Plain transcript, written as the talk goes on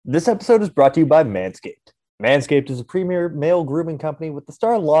This episode is brought to you by Manscaped. Manscaped is a premier male grooming company with the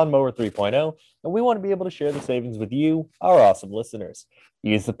Star Lawnmower 3.0, and we want to be able to share the savings with you, our awesome listeners.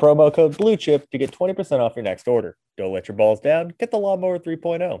 Use the promo code BLUECHIP to get 20% off your next order. Don't let your balls down. Get the Lawnmower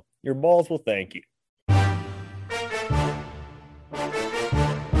 3.0. Your balls will thank you.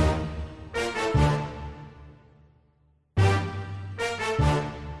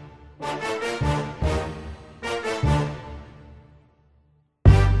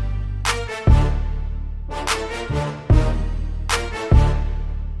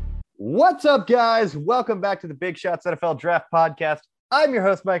 What's up, guys? Welcome back to the Big Shots NFL Draft Podcast. I'm your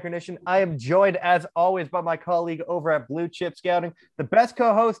host, Mike and Devin. I am joined, as always, by my colleague over at Blue Chip Scouting, the best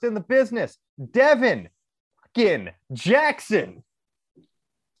co-host in the business, Devin fucking Jackson.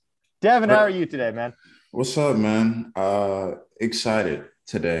 Devin, how are you today, man? What's up, man? Excited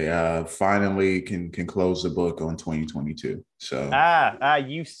today. Finally can close the book on 2022. So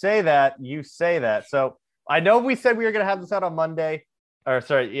you say that. So I know we said we were going to have this out on Monday. We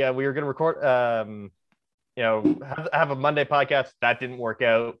were going to record, have a Monday podcast. That didn't work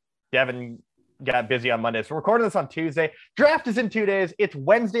out. Devin got busy on Monday. So we're recording this on Tuesday. Draft is in 2 days. It's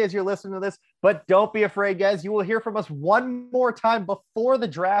Wednesday as you're listening to this, but don't be afraid, guys. You will hear from us one more time before the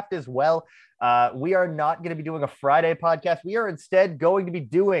draft as well. We are not going to be doing a Friday podcast. We are instead going to be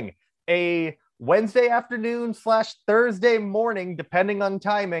doing a Wednesday afternoon / Thursday morning, depending on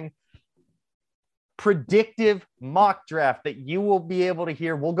timing, predictive mock draft that you will be able to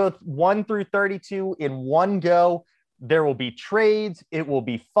hear. We'll go 1 through 32 in one go. There will be trades. It will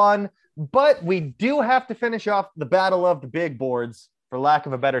be fun, but we do have to finish off the battle of the big boards, for lack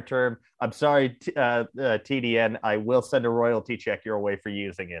of a better term. I'm sorry, TDN. I will send a royalty check your way for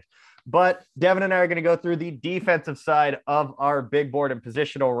using it. But Devin and I are going to go through the defensive side of our big board and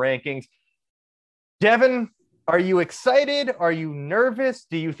positional rankings. Devin, are you excited? Are you nervous?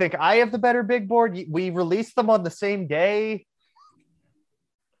 Do you think I have the better big board? We released them on the same day.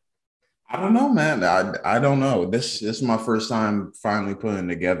 I don't know, man. I don't know. This is my first time finally putting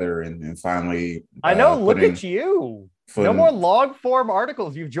together and finally. I know. Look at you. No more log form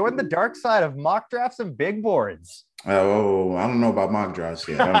articles. You've joined the dark side of mock drafts and big boards. Oh, I don't know about mock drafts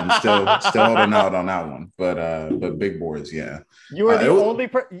yet. I'm still holding out on that one, but big boards, yeah. You are the only.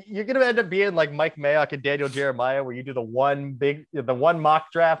 You're gonna end up being like Mike Mayock and Daniel Jeremiah, where you do the one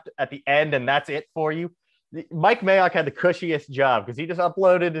mock draft at the end, and that's it for you. Mike Mayock had the cushiest job because he just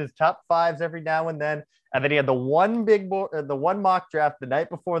uploaded his top fives every now and then he had the one big board, the one mock draft the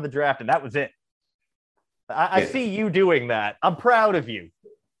night before the draft, and that was it. I see you doing that. I'm proud of you.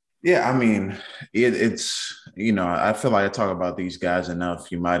 Yeah, I mean, it's I feel like I talk about these guys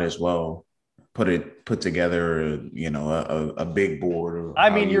enough. You might as well put together, a big board.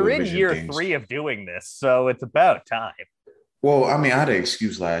 I mean, you're in year 3 of doing this, so it's about time. Well, I mean, I had an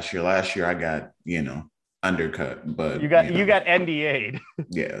excuse last year. Last year, I got undercut, but you got NDA'd.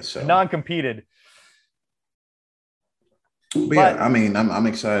 Yeah, so non-competed. But yeah, I mean, I'm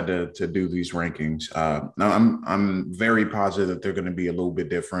excited to do these rankings. I'm very positive that they're going to be a little bit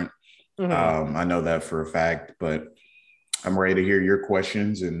different. Mm-hmm. I know that for a fact, but I'm ready to hear your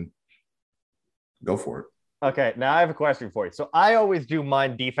questions and go for it. Okay, now I have a question for you. So I always do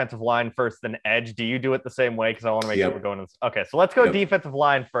mine defensive line first, then edge. Do you do it the same way? Because I want to make sure we're going to this. Okay, so let's go defensive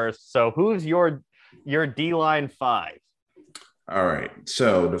line first. So who's your D-line 5? All right.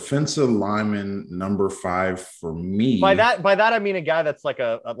 So defensive lineman number 5 for me. By that I mean a guy that's like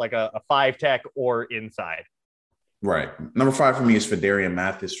a 5 tech or inside. Right. Number 5 for me is Phidarian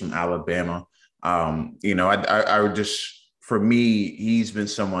Mathis from Alabama. I would just, for me, he's been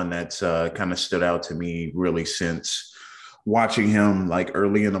someone that's kind of stood out to me really since watching him like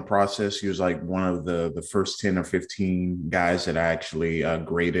early in the process. He was like one of the first 10 or 15 guys that I actually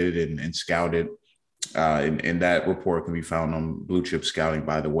graded and scouted. And that report can be found on Blue Chip Scouting,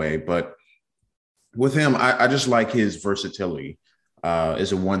 by the way. But with him, I just like his versatility.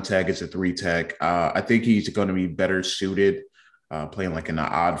 As a 1 tech, as a 3 tech. I think he's going to be better suited playing like in an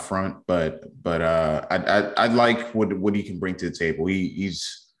odd front. But I like what he can bring to the table.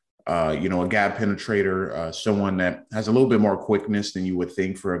 He's a gap penetrator, someone that has a little bit more quickness than you would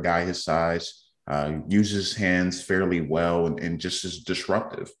think for a guy his size. Uses hands fairly well and just is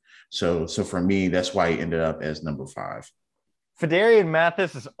disruptive. So for me, that's why he ended up as number 5. Phidarian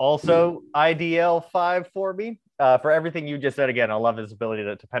Mathis is also IDL 5 for me. For everything you just said, again, I love his ability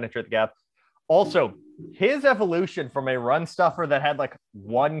to penetrate the gap. Also, his evolution from a run stuffer that had like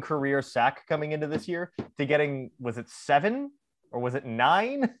 1 career sack coming into this year to getting, was it 7 or was it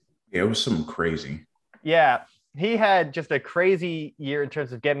 9? Yeah, it was something crazy. Yeah. he had just a crazy year in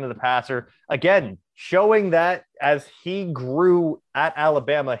terms of getting to the passer. Again, showing that as he grew at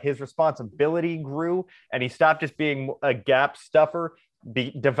Alabama, his responsibility grew and he stopped just being a gap stuffer,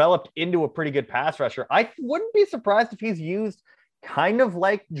 developed into a pretty good pass rusher. I wouldn't be surprised if he's used kind of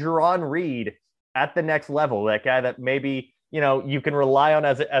like Jerron Reed at the next level, that guy that maybe, you can rely on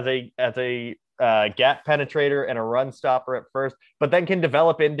as a gap penetrator and a run stopper at first, but then can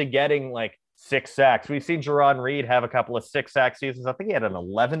develop into getting like 6 sacks. We've seen Jerron Reed have a couple of 6-sack seasons. I think he had an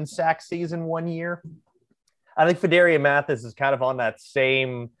 11-sack season one year. I think Phidarian Mathis is kind of on that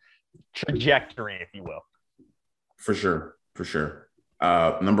same trajectory, if you will. For sure.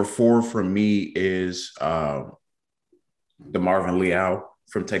 Number 4 for me is DeMarvin Leal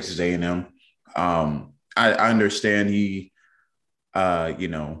from Texas A&M. I understand I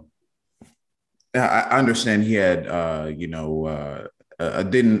understand he had,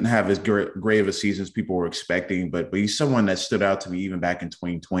 didn't have as great of a season as people were expecting, but he's someone that stood out to me even back in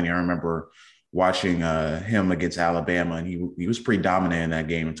 2020. I remember watching him against Alabama, and he was pretty dominant in that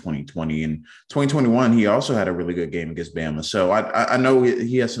game in 2020. And 2021, he also had a really good game against Bama. So I know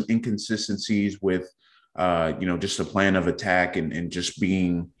he has some inconsistencies with, just a plan of attack and just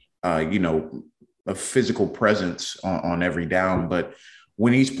being, a physical presence on every down. But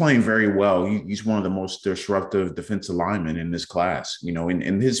when he's playing very well, he's one of the most disruptive defensive linemen in this class,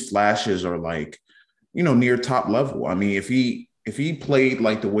 and his flashes are like, near top level. I mean, if he played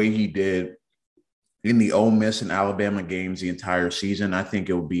like the way he did in the Ole Miss and Alabama games the entire season, I think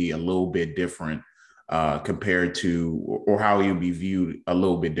it would be a little bit different compared to, or how he would be viewed a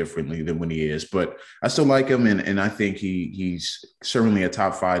little bit differently than when he is. But I still like him, and I think he's certainly a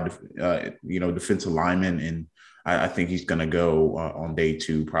top 5, defensive lineman, and I think he's going to go on day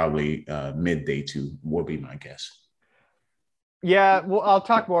 2, probably mid day 2 will be my guess. Yeah, well, I'll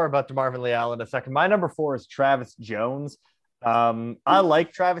talk more about DeMarvin Leal in a second. My number 4 is Travis Jones. I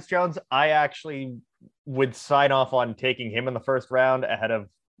like Travis Jones. I actually would sign off on taking him in the first round ahead of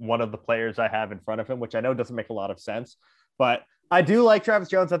one of the players I have in front of him, which I know doesn't make a lot of sense. But I do like Travis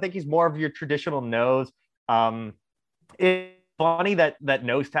Jones. I think he's more of your traditional nose. It's funny that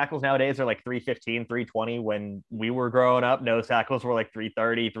nose tackles nowadays are like 315, 320. When we were growing up, nose tackles were like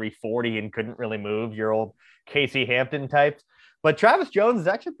 330, 340 and couldn't really move, your old Casey Hampton types. But Travis Jones is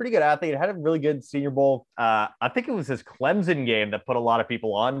actually a pretty good athlete. Had a really good Senior Bowl. I think it was his Clemson game that put a lot of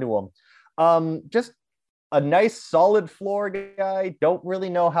people onto him. Just a nice, solid floor guy. Don't really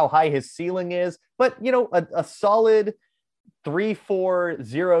know how high his ceiling is, but a solid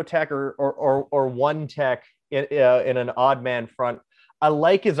 3-4-0 tech or 1 tech in an odd man front. I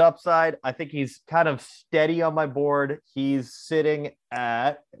like his upside. I think he's kind of steady on my board. He's sitting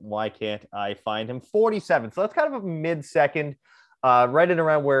at, why can't I find him, 47. So that's kind of a mid-second, right in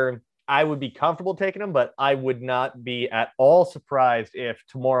around where I would be comfortable taking him, but I would not be at all surprised if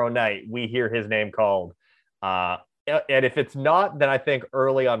tomorrow night we hear his name called. And if it's not, then I think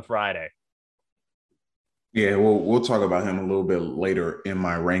early on Friday. Yeah, we'll talk about him a little bit later in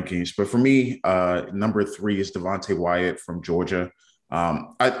my rankings. But for me, number 3 is Devontae Wyatt from Georgia.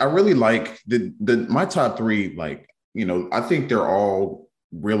 I really like my top 3. Like, I think they're all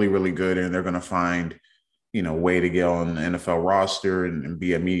really, really good, and they're going to find, way to get on the NFL roster and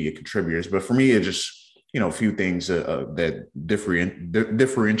be immediate contributors. But for me, it's just, a few things that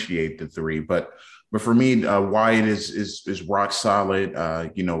differentiate the 3. But for me, Wyatt is rock solid.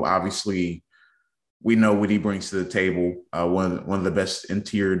 Obviously, we know what he brings to the table. One of the best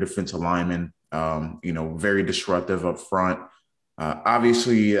interior defensive linemen. Very disruptive up front.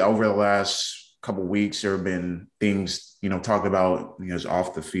 Obviously, over the last couple of weeks, there have been things talked about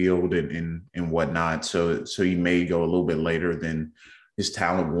off the field and whatnot. So he may go a little bit later than his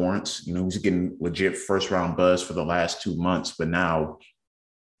talent warrants. He's getting legit first round buzz for the last 2 months, but now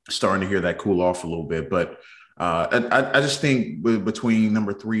starting to hear that cool off a little bit. But I just think between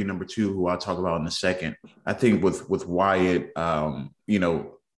number 3 and number 2, who I'll talk about in a second, I think with Wyatt,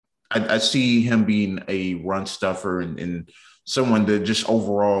 I see him being a run stuffer and someone that just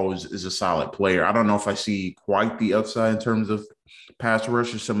overall is a solid player. I don't know if I see quite the upside in terms of pass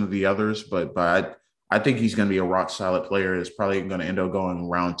rush as some of the others, but I think he's going to be a rock solid player. It's probably going to end up going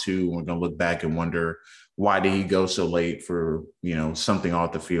round 2. And we're going to look back and wonder, why did he go so late for, something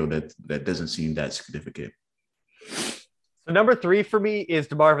off the field that doesn't seem that significant. So number 3 for me is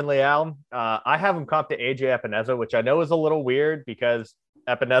DeMarvin Leal. I have him comp to AJ Epineza, which I know is a little weird because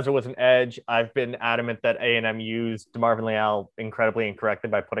Epineza was an edge. I've been adamant that A&M used DeMarvin Leal incredibly incorrectly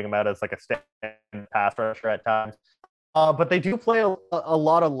by putting him out as like a stand pass rusher at times. But they do play a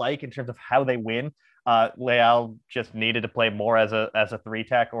lot alike in terms of how they win. Leal just needed to play more as a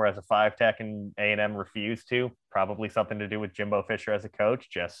 3-tech or as a 5-tech, and A&M refused to. Probably something to do with Jimbo Fisher as a coach.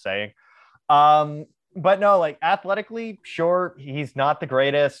 Just saying. But no, like athletically, sure, he's not the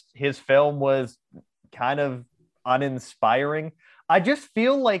greatest. His film was kind of uninspiring. I just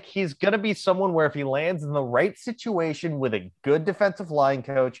feel like he's going to be someone where if he lands in the right situation with a good defensive line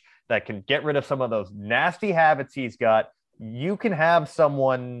coach that can get rid of some of those nasty habits he's got, you can have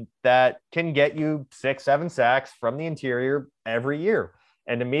someone that can get you 6-7 sacks from the interior every year.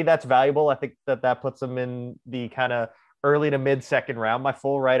 And to me, that's valuable. I think that puts him in the kind of early to mid second round. My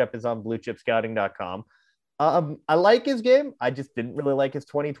full write-up is on bluechipscouting.com. I like his game. I just didn't really like his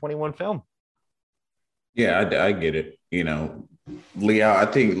 2021 film. Yeah, I get it. Leal, I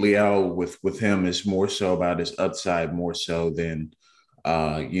think Leal with him is more so about his upside more so than,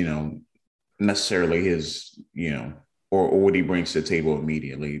 necessarily his, or what he brings to the table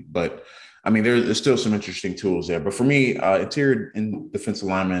immediately. But I mean, there's still some interesting tools there. But for me, interior and defensive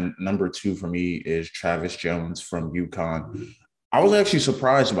lineman number 2 for me is Travis Jones from UConn. I was actually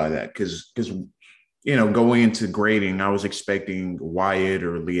surprised by that because going into grading, I was expecting Wyatt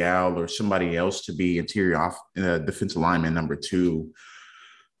or Leal or somebody else to be interior defensive lineman number 2.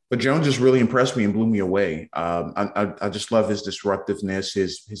 But Jones just really impressed me and blew me away. I just love his disruptiveness,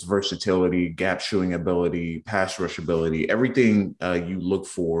 his versatility, gap shooting ability, pass rush ability, everything you look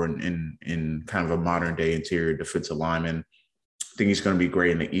for in kind of a modern day interior defensive lineman. I think he's going to be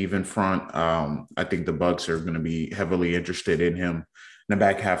great in the even front. I think the Bucs are going to be heavily interested in him in the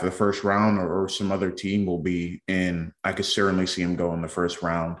back half of the first round, or some other team will be. And I could certainly see him go in the first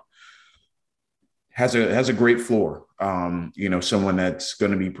round. Has a great floor. Someone that's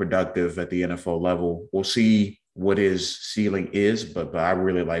going to be productive at the NFL level. We'll see what his ceiling is, but I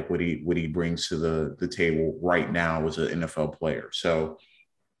really like what he brings to the table right now as an NFL player. So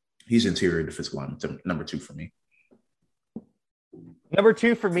he's interior defensive lineman number 2 for me. Number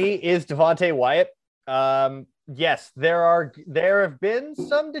 2 for me is Devontae Wyatt. Yes, there have been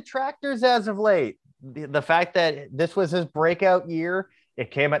some detractors as of late. The fact that this was his breakout year, it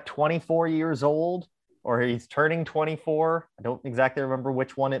came at 24 years old, or he's turning 24. I don't exactly remember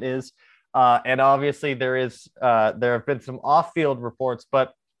which one it is. And obviously there have been some off-field reports,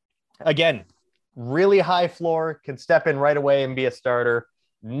 but again, really high floor, can step in right away and be a starter.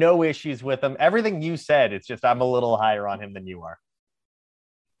 No issues with him. Everything you said, it's just I'm a little higher on him than you are.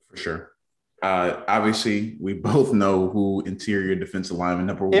 For sure. Obviously, we both know who interior defensive lineman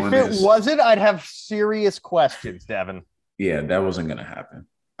number 1 is. If it wasn't, I'd have serious questions, Devin. Yeah, that wasn't going to happen.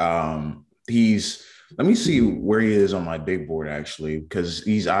 Let me see where he is on my big board, actually, because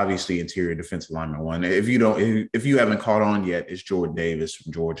he's obviously interior defensive lineman 1. If you haven't caught on yet, it's Jordan Davis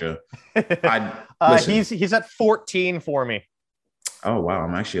from Georgia. He's at 14 for me. Oh, wow.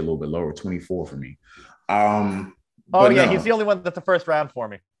 I'm actually a little bit lower, 24 for me. He's the only one that's the first round for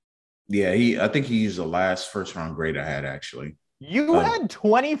me. Yeah, I think he used the last first round grade I had, actually. You had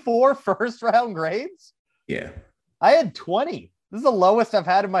 24 first round grades? Yeah. I had 20. This is the lowest I've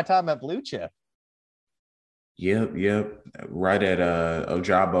had in my time at Blue Chip. Yep. Right at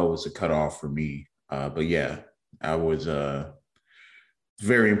Ojabo was a cutoff for me. But yeah, I was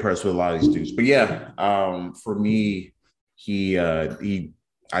very impressed with a lot of these dudes. But yeah, for me,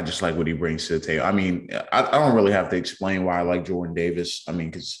 I just like what he brings to the table. I mean, I don't really have to explain why I like Jordan Davis. I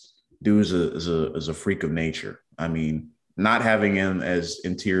mean, because dude is a freak of nature. I mean, not having him as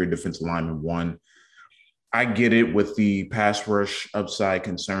interior defensive lineman 1, I get it with the pass rush upside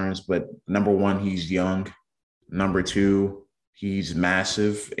concerns, but number 1, he's young. Number 2, he's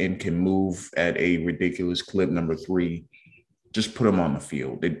massive and can move at a ridiculous clip. Number 3, just put him on the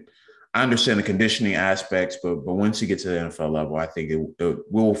field. I understand the conditioning aspects, but once he gets to the NFL level, I think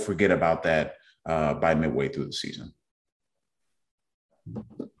we'll forget about that by midway through the season.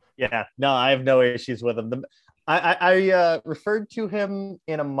 Yeah, no, I have no issues with him. I referred to him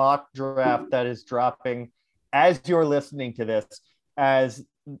in a mock draft that is dropping as you're listening to this as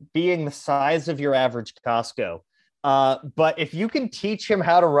being the size of your average Costco. But if you can teach him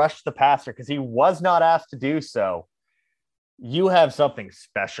how to rush the passer, because he was not asked to do so, you have something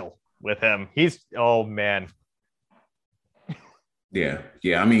special with him. Oh man. Yeah.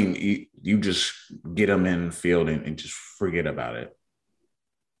 I mean, you just get him in the field and just forget about it.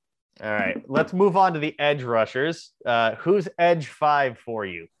 All right, let's move on to the edge rushers. Who's edge 5 for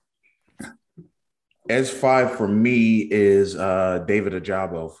you? Edge 5 for me is David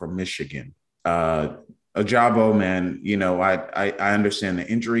Ojabo from Michigan. Ojabo, man, I understand the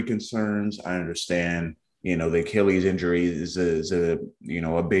injury concerns. I understand, the Achilles injury is a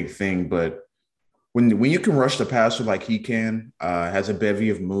big thing, but when you can rush the passer like he can, has a bevy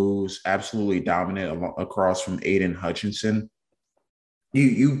of moves, absolutely dominant across from Aiden Hutchinson.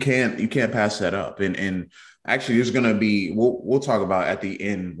 You can't pass that up. And actually, there's gonna be we'll talk about at the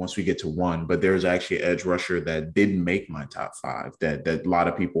end once we get to one. But there's actually an edge rusher that didn't make my top five that a lot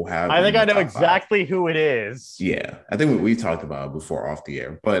of people have. I think in I the know top five. exactly who it is. Yeah, I think we talked about it before off the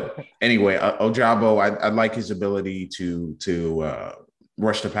air. But anyway, Ojabo, I like his ability to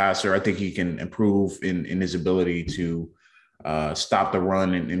rush the passer. I think he can improve in his ability to stop the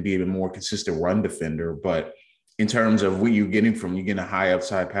run and be a more consistent run defender. But in terms of what you're getting from, you get a high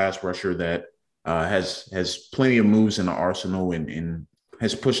upside pass rusher that has plenty of moves in the arsenal and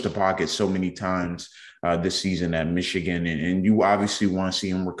has pushed the pocket so many times this season at Michigan. And you obviously want to see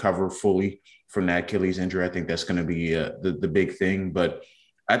him recover fully from that Achilles injury. I think that's going to be the big thing. But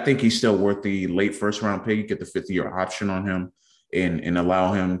I think he's still worth the late first round pick. You get the 5th-year option on him and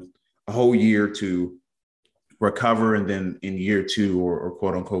allow him a whole year to recover. And then in year 2 or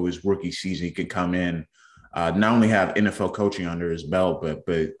quote unquote his rookie season, he can come in, not only have NFL coaching under his belt,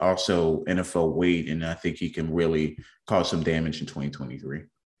 but also NFL weight. And I think he can really cause some damage in 2023.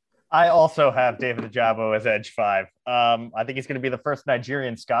 I also have David Ojabo as edge 5. I think he's going to be the first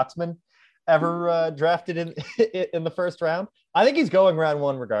Nigerian Scotsman ever drafted in the first round. I think he's going round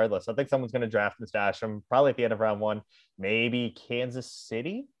 1 regardless. I think someone's going to draft and stash him probably at the end of round 1. Maybe Kansas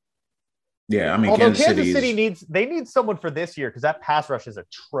City. Yeah, I mean, although Kansas City need someone for this year because that pass rush is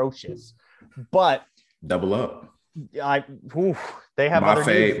atrocious. But double up. They have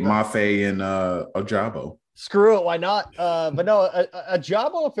Mafe and Ojabo. Screw it, why not? But no,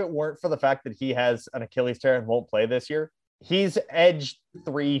 Ojabo, if it weren't for the fact that he has an Achilles tear and won't play this year, he's edge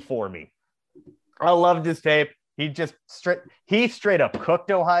 3 for me. I loved his tape. He straight up cooked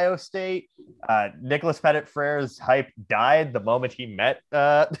Ohio State. Nicholas Pettit-Frere's hype died the moment he met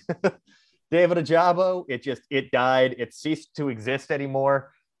David Ojabo. It died. It ceased to exist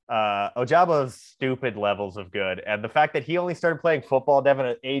anymore. Ojabo's stupid levels of good. And the fact that he only started playing football, Devin,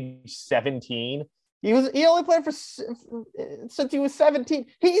 at age 17. He only played since he was 17.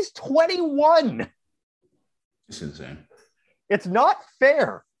 He's 21. It's insane. It's not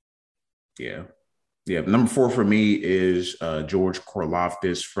fair. Yeah. Number 4 for me is George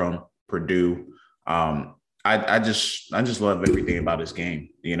Karlaftis from Purdue. I just love everything about his game.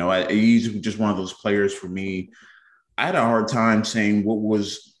 He's just one of those players for me. I had a hard time saying what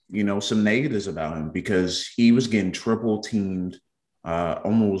was, some negatives about him because he was getting triple teamed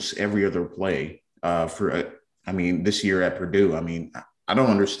almost every other play this year at Purdue. I don't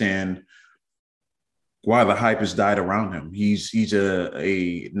understand why the hype has died around him. He's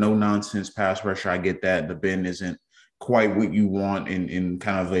a no nonsense pass rusher. I get that the bend isn't quite what you want in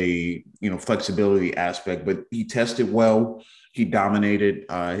kind of a flexibility aspect, but he tested well. He dominated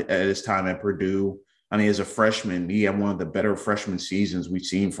at his time at Purdue. As a freshman, he had one of the better freshman seasons we've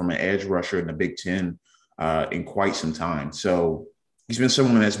seen from an edge rusher in the Big Ten in quite some time. So he's been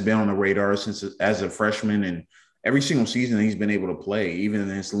someone that's been on the radar since as a freshman, and every single season he's been able to play, even in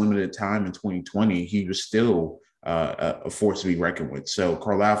his limited time in 2020, he was still a force to be reckoned with. So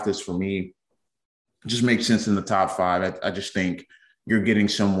Karlaftis for me just makes sense in the top 5. I just think you're getting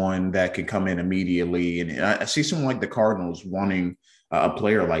someone that could come in immediately. And I see someone like the Cardinals wanting a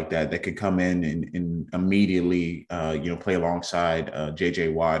player like that could come in and immediately, play alongside J.J.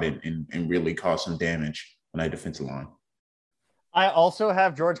 Watt and really cause some damage on that defensive line. I also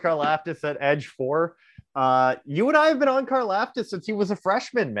have George Karlaftis at edge 4. You and I have been on Karlaftis since he was a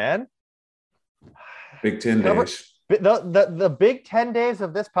freshman, man. Big 10 days. The Big 10 days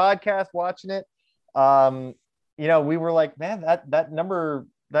of this podcast, watching it, we were like, man, that number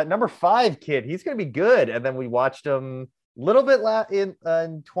 5 kid, he's going to be good. And then we watched him a little bit in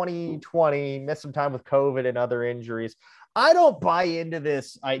 2020, missed some time with COVID and other injuries. I don't buy into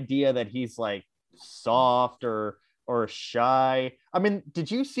this idea that he's like soft or shy. Did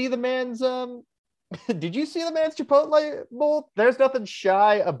you see the man's Chipotle bowl? There's nothing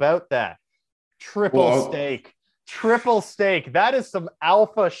shy about that. Triple steak. That is some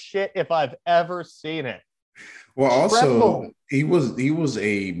alpha shit if I've ever seen it. Well, also he was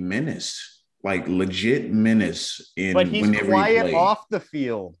a menace, like legit menace but he's quiet off the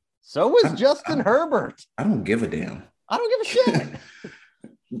field. So was Justin Herbert. I don't give a damn. I don't give a shit.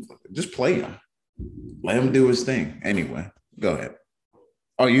 Just play him. Let him do his thing. Anyway, go ahead.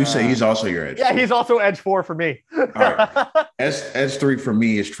 Oh, you say he's also your edge? Yeah, 4. He's also edge 4 for me. All right. Edge 3 for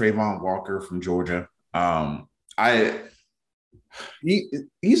me is Trayvon Walker from Georgia.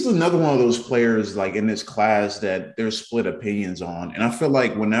 He's another one of those players like in this class that there's split opinions on. And I feel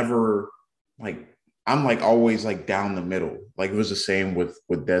like whenever I'm always down the middle. Like it was the same with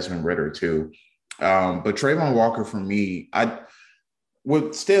Desmond Ridder too. But Trayvon Walker, for me,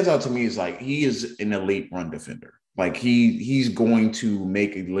 what stands out to me is like he is an elite run defender. Like he's going to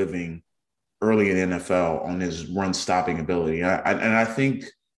make a living early in the NFL on his run stopping ability. And I think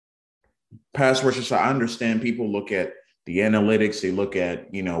pass rushers. So I understand people look at the analytics, they look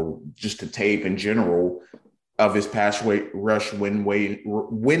at just the tape in general of his rush win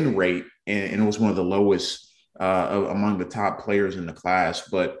rate, and it was one of the lowest among the top players in the class.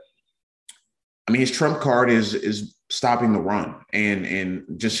 But I mean, his trump card is stopping the run and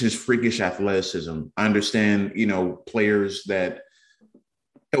just his freakish athleticism. I understand, players that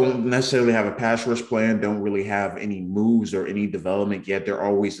don't necessarily have a pass rush plan, don't really have any moves or any development yet. They're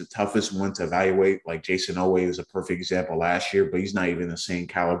always the toughest one to evaluate. Like Jason Owe was a perfect example last year, but he's not even the same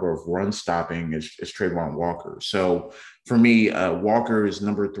caliber of run stopping as Trayvon Walker. So for me, Walker is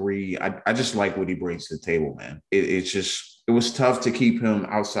number 3. I just like what he brings to the table, man. It was tough to keep him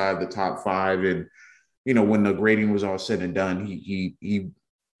outside the top 5. And, when the grading was all said and done, he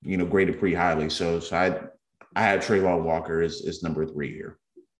graded pretty highly. So I had Trayvon Walker as number 3 here.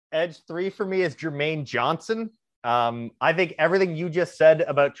 Edge 3 for me is Jermaine Johnson. I think everything you just said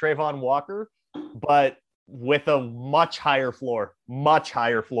about Trayvon Walker, but with a much higher floor than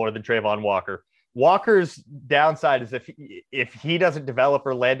Trayvon Walker. Walker's downside is if he doesn't develop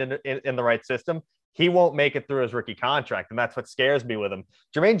or land in the right system, he won't make it through his rookie contract. And that's what scares me with him.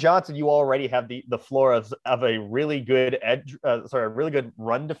 Jermaine Johnson, you already have the floor of a really good a really good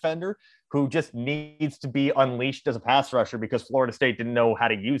run defender who just needs to be unleashed as a pass rusher because Florida State didn't know how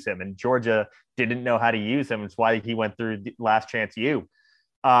to use him and Georgia didn't know how to use him. It's why he went through the Last Chance U.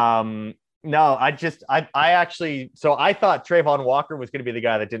 No, I thought Trayvon Walker was going to be the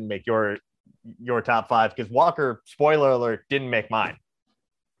guy that didn't make your top 5 because Walker, spoiler alert, didn't make mine.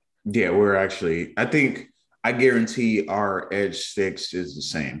 Yeah, I guarantee our edge 6 is the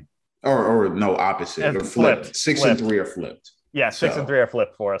same or no, opposite. Or flipped. 6 and 3 are flipped. Yeah, 6 and 3 are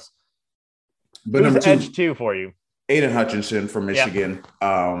flipped for us. But who's edge 2 for you? Aiden Hutchinson from Michigan.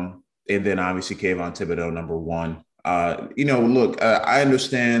 Yep. And then obviously Kayvon Thibodeau, number 1. I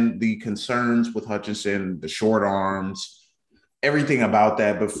understand the concerns with Hutchinson, the short arms, everything about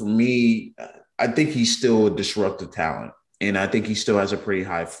that. But for me, I think he's still a disruptive talent. And I think he still has a pretty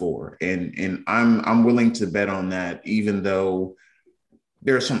high floor. And I'm willing to bet on that, even though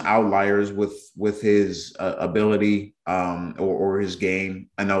there are some outliers with his ability or his game.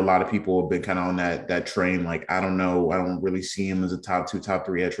 I know a lot of people have been kind of on that train. Like, I don't know. I don't really see him as a top 2, top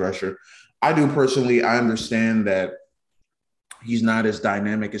 3 edge rusher. I do personally. I understand that he's not as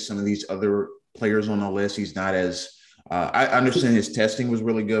dynamic as some of these other players on the list. He's not as I understand his testing was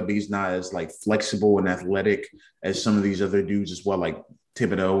really good, but he's not as like flexible and athletic as some of these other dudes as well, like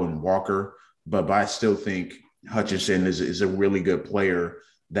Thibodeau and Walker. But I still think Hutchinson is a really good player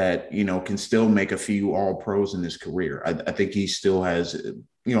that, can still make a few all pros in his career. I think he still has,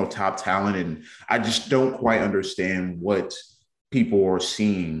 top talent. And I just don't quite understand what people are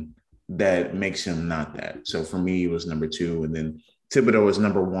seeing that makes him not that. So for me, it was number 2. And then Thibodeau is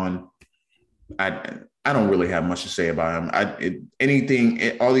number 1. I don't really have much to say about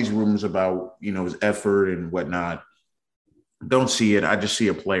him. All these rumors about, his effort and whatnot, don't see it. I just see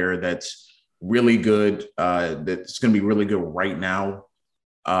a player that's really good, that's going to be really good right now.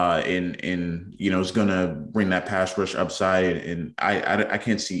 And is going to bring that pass rush upside. And I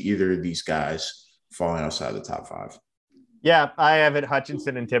can't see either of these guys falling outside the top 5. Yeah, I have it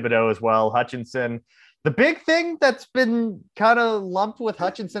Hutchinson and Thibodeau as well. Hutchinson, the big thing that's been kind of lumped with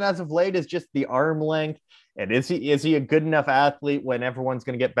Hutchinson as of late is just the arm length. And is he a good enough athlete when everyone's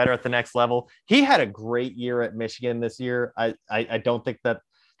going to get better at the next level? He had a great year at Michigan this year. I don't think that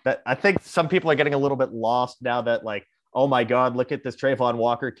I think some people are getting a little bit lost now that like, oh my God, look at this Trayvon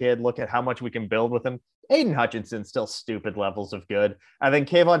Walker kid. Look at how much we can build with him. Aiden Hutchinson still stupid levels of good. I think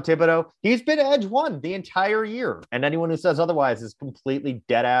Kayvon Thibodeau, he's been edge 1 the entire year. And anyone who says otherwise is completely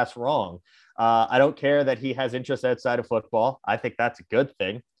dead ass wrong. I don't care that he has interests outside of football. I think that's a good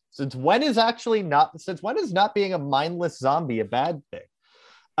thing. Since when is not being a mindless zombie a bad thing?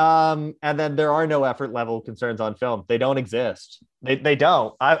 And then there are no effort level concerns on film. They don't exist. They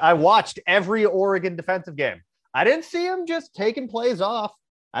don't. I watched every Oregon defensive game. I didn't see him just taking plays off.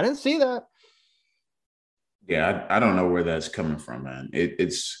 I didn't see that. Yeah, I don't know where that's coming from, man.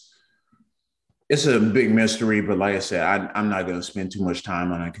 It's a big mystery, but like I said, I'm not going to spend too much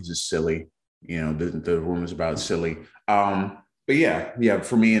time on it because it's silly. The rumors about silly. But yeah,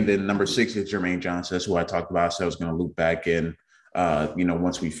 for me, and then number 6 is Jermaine Johnson. That's who I talked about. So I was going to loop back in,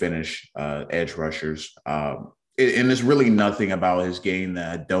 once we finish edge rushers. And there's really nothing about his game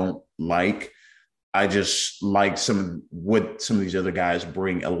that I don't like. I just like what some of these other guys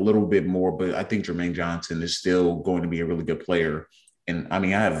bring a little bit more, but I think Jermaine Johnson is still going to be a really good player. And I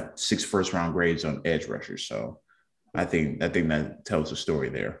mean, I have 6 first-round grades on edge rushers, so I think that tells a story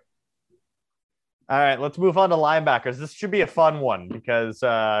there. All right, let's move on to linebackers. This should be a fun one because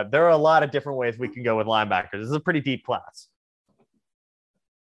there are a lot of different ways we can go with linebackers. This is a pretty deep class.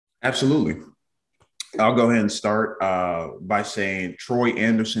 Absolutely. I'll go ahead and start by saying Troy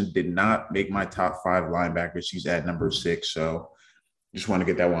Anderson did not make my top 5 linebackers. He's at number 6, so just want to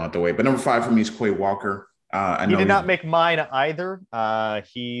get that one out the way. But number 5 for me is Quay Walker. I know he did not make mine either.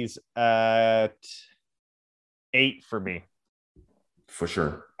 He's at 8 for me. For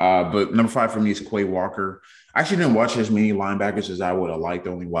sure. But number 5 for me is Quay Walker. I actually didn't watch as many linebackers as I would have liked.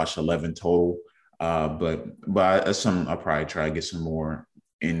 I only watched 11 total. But I'll probably try to get some more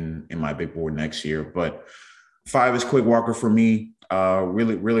in my big board next year. But 5 is Quay Walker for me.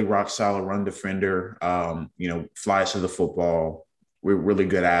 Really, really rock solid run defender. Flies to the football. We're really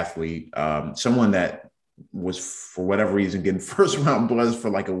good athlete. Someone that was, for whatever reason, getting first round buzz for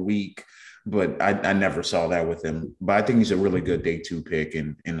like a week. But I never saw that with him. But I think he's a really good day 2 pick,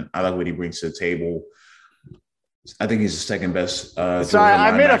 and I like what he brings to the table. I think he's the second best. Sorry,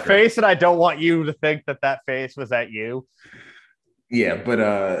 I made a face, and I don't want you to think that face was at you. Yeah, but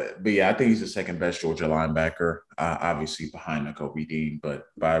yeah, I think he's the second best Georgia linebacker, obviously behind Nakobe Dean, but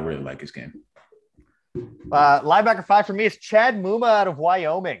I really like his game. Linebacker 5 for me is Chad Muma out of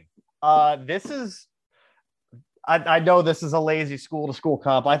Wyoming. I know this is a lazy school-to-school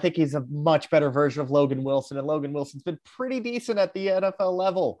comp. I think he's a much better version of Logan Wilson, and Logan Wilson's been pretty decent at the NFL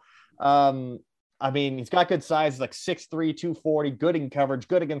level. I mean, he's got good size, like 6'3", 240, good in coverage,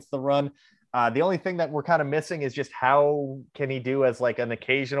 good against the run. The only thing that we're kind of missing is just how can he do as like an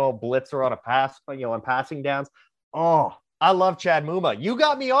occasional blitzer on a pass, on passing downs. Oh, I love Chad Muma. You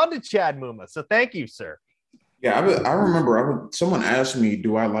got me onto Chad Muma, so thank you, sir. Yeah, I remember someone asked me,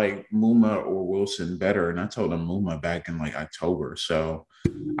 do I like Muma or Wilson better? And I told him Muma back in like October. So,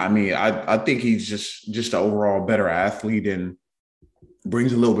 I mean, I think he's just an overall better athlete and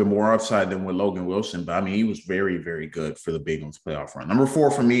brings a little bit more upside than with Logan Wilson. But I mean, he was very, very good for the Bengals playoff run. Number 4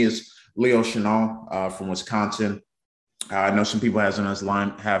 for me is Leo Chenal from Wisconsin. I know some people have him as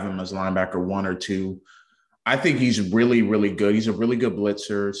linebacker 1 or 2. I think he's really, really good. He's a really good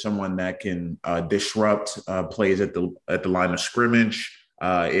blitzer, someone that can disrupt plays at the line of scrimmage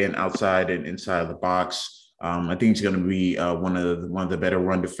and outside and inside of the box. I think he's going to be one of the better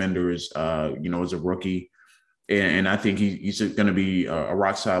run defenders, as a rookie. And I think he's going to be a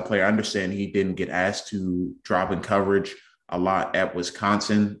rock solid player. I understand he didn't get asked to drop in coverage a lot at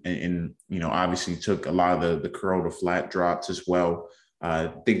Wisconsin, and obviously took a lot of the curl to flat drops as well.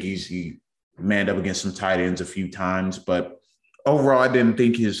 I think he manned up against some tight ends a few times, but overall, I didn't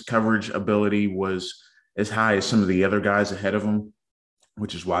think his coverage ability was as high as some of the other guys ahead of him,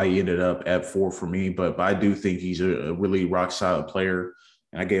 which is why he ended up at 4 for me. But I do think he's a really rock solid player,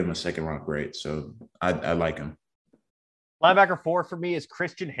 and I gave him a second round grade, so I like him. Linebacker 4 for me is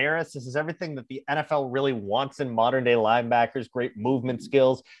Christian Harris. This is everything that the NFL really wants in modern day linebackers: great movement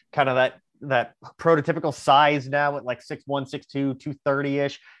skills, kind of that prototypical size now at like 6'1", 6'2",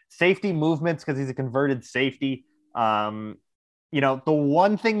 230-ish. Safety movements because he's a converted safety. The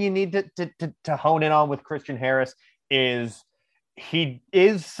one thing you need to hone in on with Christian Harris is he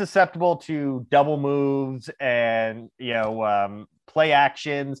is susceptible to double moves and play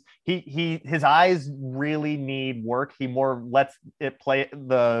actions. His eyes really need work. He more lets it play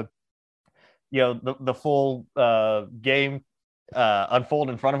the full game unfold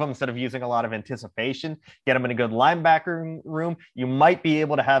in front of him instead of using a lot of anticipation. Get him in a good linebacker room. You might be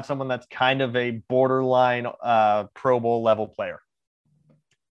able to have someone that's kind of a borderline Pro Bowl level player.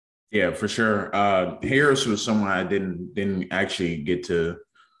 Yeah, for sure. Harris was someone I didn't actually get to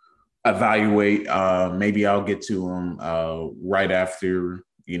evaluate. Maybe I'll get to him right after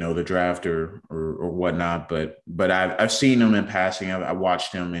the draft or whatnot. But I've seen him in passing. I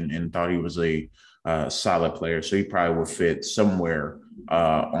watched him and thought he was a solid player. So he probably would fit somewhere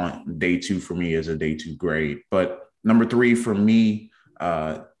on day 2 for me as a day 2 grade. But number 3 for me,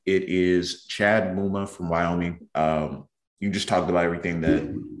 it is Chad Muma from Wyoming. You just talked about everything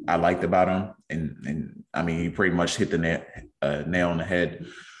that I liked about him, and I mean, he pretty much hit the nail on the head.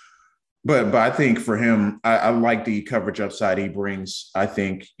 But I think for him, I like the coverage upside he brings. I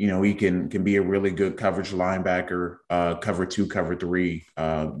think he can be a really good coverage linebacker, cover 2, cover 3.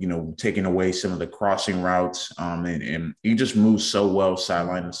 Taking away some of the crossing routes, and he just moves so well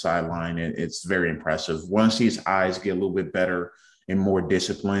sideline to sideline. It's very impressive. Once his eyes get a little bit better and more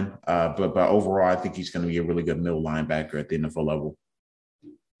disciplined, but overall, I think he's going to be a really good middle linebacker at the NFL level.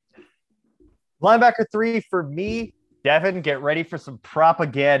 Linebacker 3 for me, Devin, get ready for some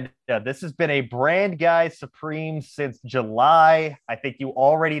propaganda. This has been a brand guy supreme since July. I think you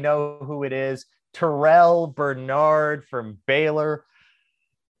already know who it is. Terrell Bernard from Baylor.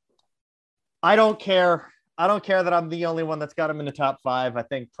 I don't care. I don't care that I'm the only one that's got him in the top 5. I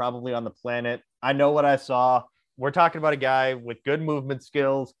think probably on the planet. I know what I saw. We're talking about a guy with good movement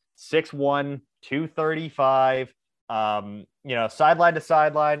skills, 6'1", 235. Sideline to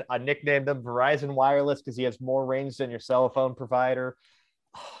sideline. I nicknamed him Verizon Wireless because he has more range than your cell phone provider.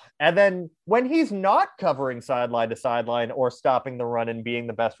 And then when he's not covering sideline to sideline or stopping the run and being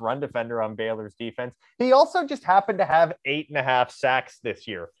the best run defender on Baylor's defense, he also just happened to have 8.5 sacks this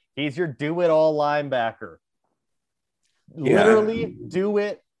year. He's your do-it-all linebacker. Yeah. Literally do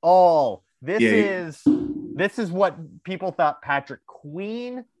it all. This is what people thought Patrick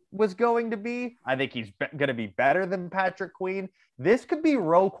Queen was going to be. I think he's going to be better than Patrick Queen. This could be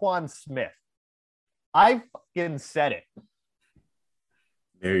Roquan Smith. I fucking said it.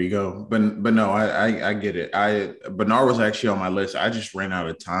 There you go. But no, I get it. Bernard was actually on my list. I just ran out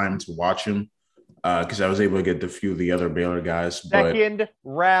of time to watch him because I was able to get the few of the other Baylor guys. Second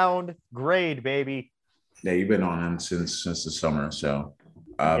round grade, baby. Yeah, you've been on him since the summer. So,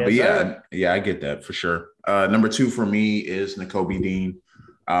 Yes, but yeah, sir. I get that for sure. Number 2 for me is Nakobe Dean.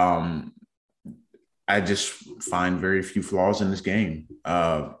 I just find very few flaws in this game.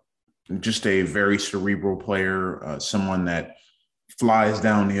 Just a very cerebral player, someone that flies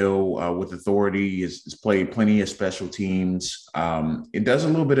downhill with authority, has played plenty of special teams. It does a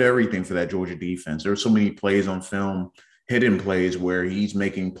little bit of everything for that Georgia defense. There are so many plays on film, hidden plays where he's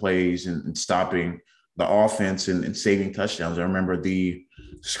making plays and stopping the offense and saving touchdowns. I remember the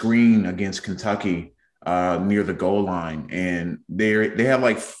screen against Kentucky near the goal line, and they had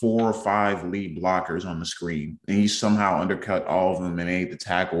like 4 or 5 lead blockers on the screen, and he somehow undercut all of them and made the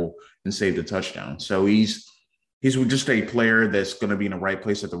tackle and saved the touchdown. So he's just a player that's going to be in the right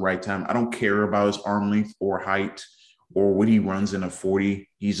place at the right time. I don't care about his arm length or height or when he runs in a 40.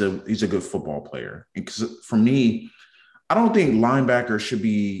 He's a good football player. And for me, I don't think linebacker should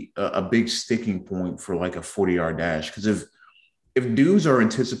be a big sticking point for like a 40-yard dash. Because if dudes are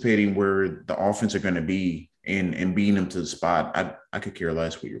anticipating where the offense are going to be and beating them to the spot, I could care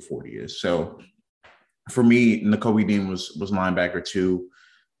less what your 40 is. So for me, Nakobe Dean was linebacker 2.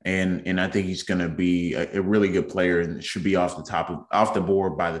 And I think he's going to be a really good player and should be off the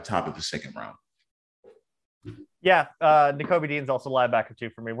board by the top of the second round. Yeah, Nakobe Dean's also linebacker 2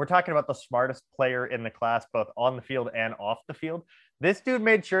 for me. We're talking about the smartest player in the class, both on the field and off the field. This dude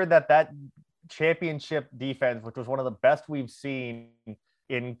made sure that championship defense, which was one of the best we've seen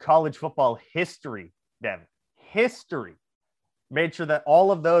in college football history, made sure that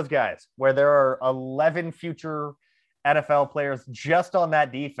all of those guys, where there are 11 future NFL players just on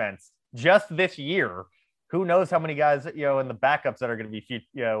that defense, just this year, who knows how many guys, in the backups that are going to be, future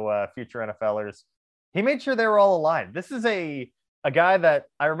NFLers. He made sure they were all aligned. This is a guy that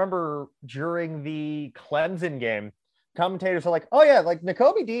I remember during the Clemson game, commentators are like, oh yeah, like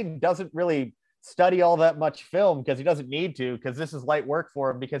Nakobe Dean doesn't really study all that much film because he doesn't need to, because this is light work for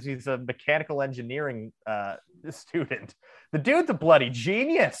him because he's a mechanical engineering student. The dude's a bloody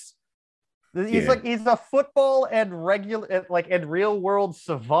genius. He's he's a football and real world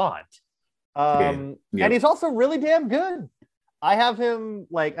savant. And he's also really damn good. I have him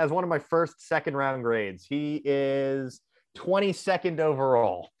as one of my first second round grades. He is 22nd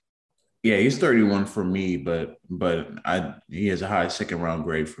overall. Yeah, he's 31 for me, but he has a high second round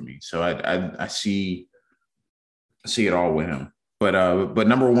grade for me. So I see it all with him. But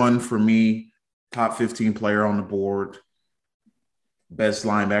number 1 for me, top 15 player on the board. Best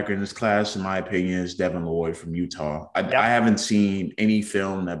linebacker in this class, in my opinion, is Devin Lloyd from Utah. I haven't seen any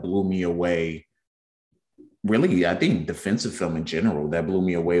film that blew me away. Really, I think defensive film in general that blew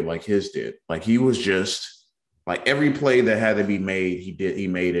me away like his did. Like he was just like every play that had to be made, he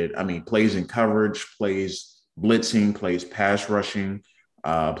made it. I mean, plays in coverage, plays blitzing, plays pass rushing,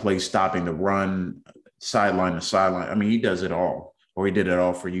 plays stopping the run, sideline to sideline. I mean, he does it all, or he did it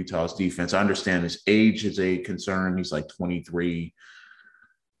all for Utah's defense. I understand his age is a concern. He's like 23.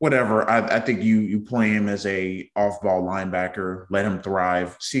 Whatever. I think you play him as a off-ball linebacker, let him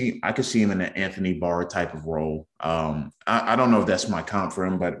thrive. I could see him in an Anthony Barr type of role. I don't know if that's my comp for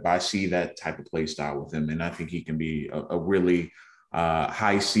him, but I see that type of play style with him, and I think he can be a really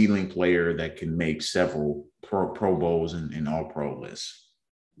high ceiling player that can make several Pro Bowls and All Pro lists.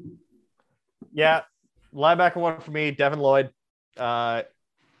 Yeah, linebacker 1 for me, Devin Lloyd.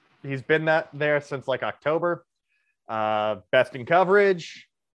 He's been there since October. Best in coverage.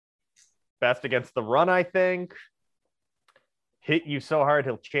 Best against the run, I think. hit you so hard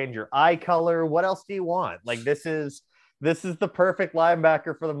he'll change your eye color. What else do you want? Like this is the perfect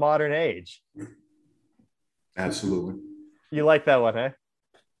linebacker for the modern age. Absolutely. You like that one, eh?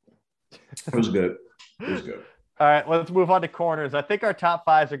 It was good. It was good. All right, let's move on to corners. I think our top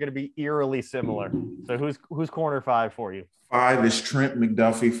fives are going to be eerily similar. So who's corner 5 for you? 5 is Trent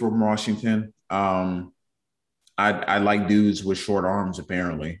McDuffie from Washington. I like dudes with short arms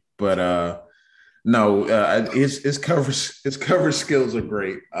apparently, but his cover skills are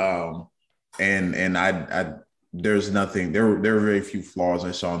great. And I there's nothing there are very few flaws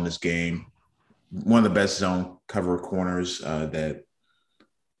I saw in this game. One of the best zone cover corners that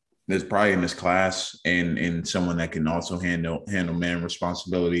there's probably in this class, and someone that can also handle man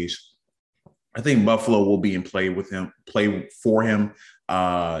responsibilities. I think Buffalo will be in play for him.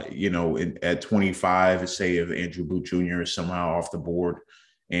 At 25, say if Andrew Booth Jr. is somehow off the board,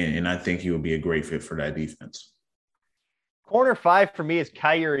 and I think he would be a great fit for that defense. Corner 5 for me is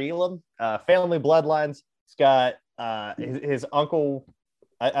Kaiir Elam. Family bloodlines. He's got his uncle.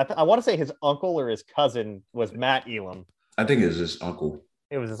 I want to say his uncle or his cousin was Matt Elam. I think it was his uncle.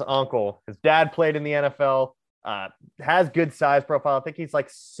 It was his uncle. His dad played in the NFL. Has good size profile. I think he's like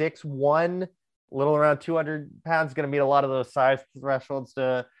 6'1", a little around 200 pounds. Going to meet a lot of those size thresholds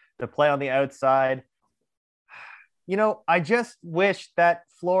to play on the outside. I just wish that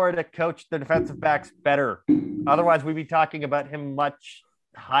Florida coached the defensive backs better. Otherwise, we'd be talking about him much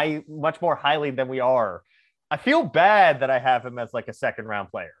more highly than we are. I feel bad that I have him as like a second round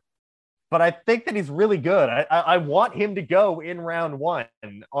player, but I think that he's really good. I want him to go in round 1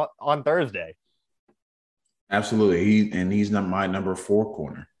 on Thursday. Absolutely. He's not my number 4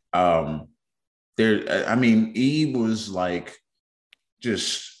 corner. He was like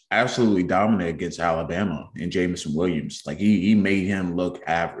just absolutely dominant against Alabama and Jameson Williams. Like he made him look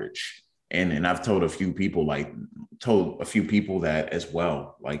average. And I've told a few people that as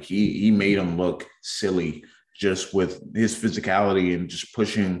well. Like he made him look silly just with his physicality and just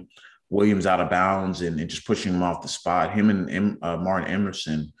pushing Williams out of bounds and just pushing him off the spot. Him and Martin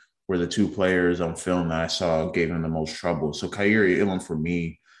Emerson were the 2 players on film that I saw gave him the most trouble. So Kaiir Elam for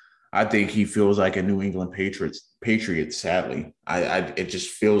me, I think he feels like a New England Patriot. Sadly, it just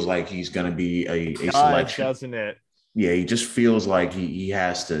feels like he's going to be a selection, doesn't it? Yeah, he just feels like he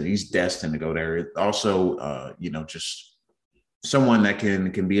has to. He's destined to go there. Also, just someone that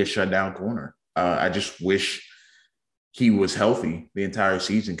can be a shutdown corner. I just wish he was healthy the entire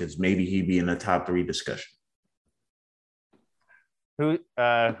season because maybe he'd be in the top 3 discussion. Who's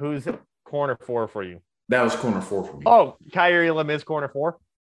corner 4 for you? That was corner 4 for me. Oh, Kaiir Elam is corner 4?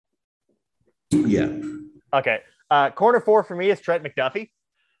 Yeah. Okay. Corner 4 for me is Trent McDuffie.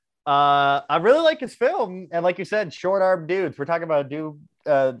 I really like his film. And like you said, short arm dudes. We're talking about a dude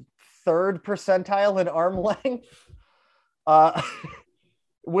 3rd percentile in arm length,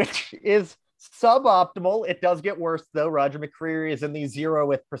 which is suboptimal. It does get worse, though. Roger McCreary is in the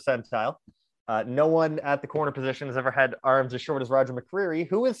 0th percentile. No one at the corner position has ever had arms as short as Roger McCreary,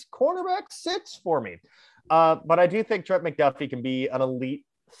 who is cornerback 6 for me. But I do think Trent McDuffie can be an elite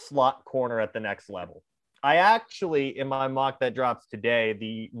slot corner at the next level. I actually, in my mock that drops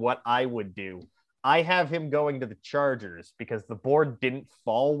today, what I would do, I have him going to the Chargers because the board didn't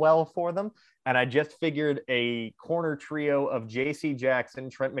fall well for them. And I just figured a corner trio of J.C. Jackson,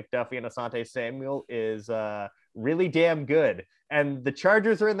 Trent McDuffie, and Asante Samuel is really damn good. And the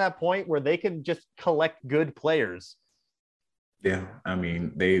Chargers are in that point where they can just collect good players. Yeah,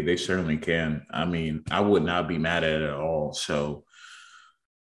 they certainly can. I would not be mad at it at all. So,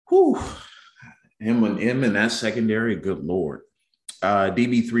 him in that secondary, good Lord.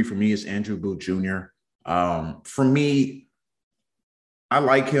 DB3 for me is Andrew Booth Jr. For me, I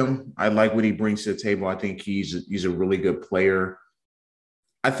like him. I like what he brings to the table. I think he's a really good player.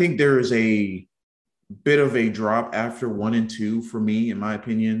 I think there is a bit of a drop after 1 and 2 for me, in my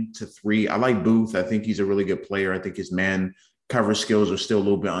opinion, to 3. I like Booth. I think he's a really good player. I think his man coverage skills are still a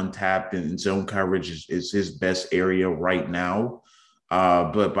little bit untapped, and zone coverage is his best area right now.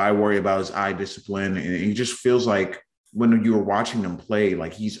 But I worry about his eye discipline, and he just feels like when you were watching him play,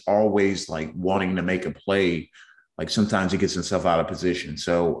 like he's always like wanting to make a play. Like sometimes he gets himself out of position.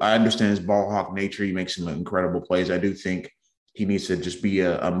 So I understand his ball hawk nature. He makes some incredible plays. I do think he needs to just be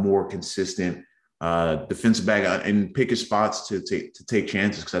a more consistent defensive back and pick his spots to take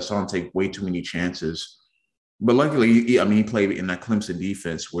chances, because I saw him take way too many chances. But luckily, he played in that Clemson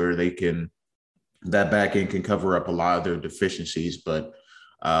defense where that back end can cover up a lot of their deficiencies. But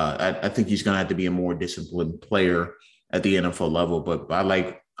I think he's going to have to be a more disciplined player at the NFL level. But I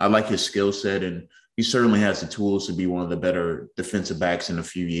like his skill set, and he certainly has the tools to be one of the better defensive backs in a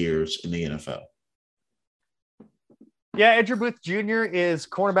few years in the NFL. Yeah, Andrew Booth Jr. is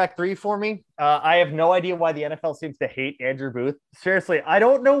cornerback 3 for me. I have no idea why the NFL seems to hate Andrew Booth. Seriously, I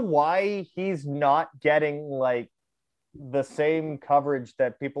don't know why he's not getting like the same coverage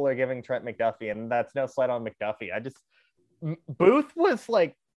that people are giving Trent McDuffie, and that's no slight on McDuffie. Booth was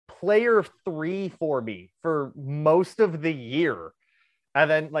like player 3 for me for most of the year. And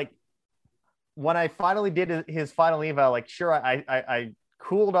then like when I finally did his final eval, like sure, I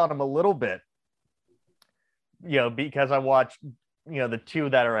cooled on him a little bit, because I watched, the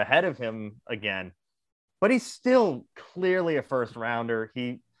 2 that are ahead of him again, but he's still clearly a first rounder.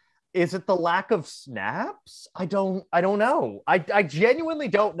 Is it the lack of snaps? I don't know. I genuinely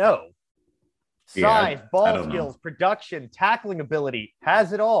don't know. Size, ball skills, production, tackling ability,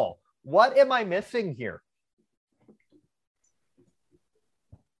 has it all. What am I missing here?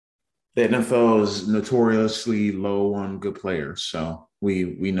 The NFL is notoriously low on good players, so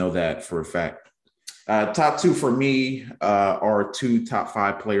we know that for a fact. Top 2 for me are 2 top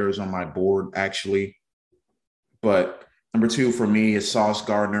 5 players on my board, actually. But number 2 for me is Sauce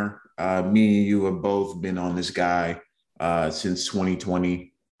Gardner. Me and you have both been on this guy since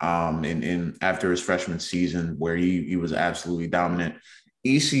 2020, and after his freshman season where he was absolutely dominant.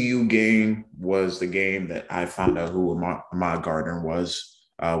 ECU game was the game that I found out who Ahmad Gardner was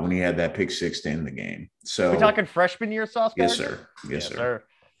when he had that pick 6 to end the game. So we're talking freshman year, Sauce Gardner? Yes, sir. Yes, sir.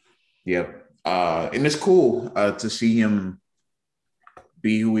 Yep. And it's cool to see him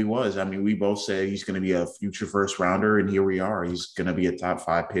be who he was. I mean, we both said he's going to be a future first rounder, and here we are. He's going to be a top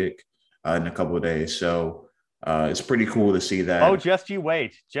 5 pick in a couple of days. So it's pretty cool to see that. Oh, just you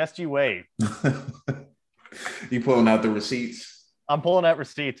wait. Just you wait. You pulling out the receipts? I'm pulling out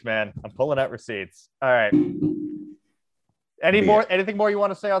receipts, man. I'm pulling out receipts. All right. Anything more you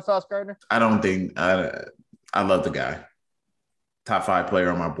want to say on Sauce Gardner? I don't think I love the guy. Top 5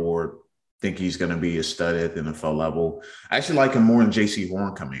 player on my board. Think he's going to be a stud at the NFL level. I actually like him more than J.C.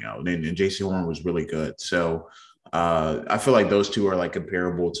 Horn coming out, and J.C. Horn was really good. So I feel like those 2 are like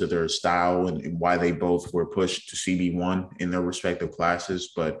comparable to their style and why they both were pushed to CB1 in their respective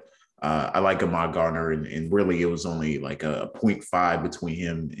classes. But I like Ahmad Gardner, and really it was only like a 0.5 between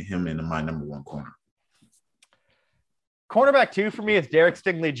him and my number 1 corner. Cornerback 2 for me is Derek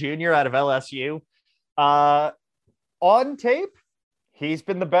Stingley Jr. out of LSU. On tape, he's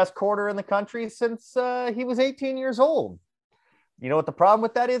been the best corner in the country since he was 18 years old. You know what the problem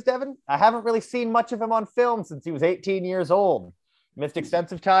with that is, Devin? I haven't really seen much of him on film since he was 18 years old. Missed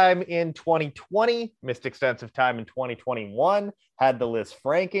extensive time in 2020, missed extensive time in 2021, had the Liz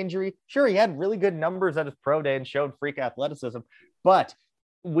Frank injury. Sure, he had really good numbers at his pro day and showed freak athleticism, but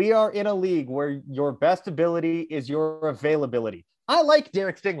we are in a league where your best ability is your availability. I like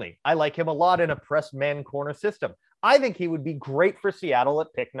Derek Stingley. I like him a lot in a press man corner system. I think he would be great for Seattle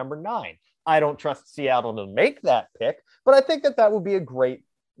at pick number 9. I don't trust Seattle to make that pick, but I think that would be a great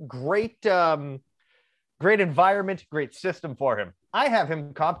environment, great system for him. I have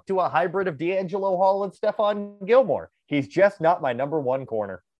him comp to a hybrid of D'Angelo Hall and Stephon Gilmore. He's just not my number 1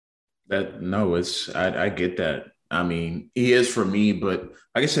 corner. I get that. I mean, he is for me, but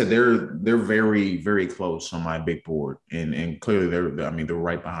like I said, they're very, very close on my big board, and clearly they're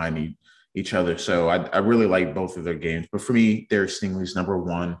right behind each other. So I really like both of their games. But for me, Derek Stingley's number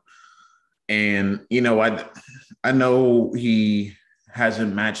 1. And, I know he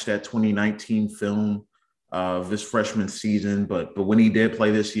hasn't matched that 2019 film of this freshman season, but when he did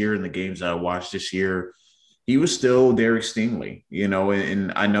play this year in the games I watched this year, he was still Derek Stingley,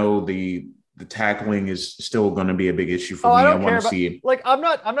 and I know the tackling is still going to be a big issue for me. I want to see him. Like, I'm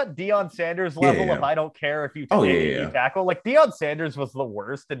not Deion Sanders level if I don't care if you tackle. Like, Deion Sanders was the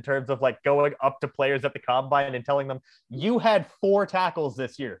worst in terms of like going up to players at the combine and telling them, you had 4 tackles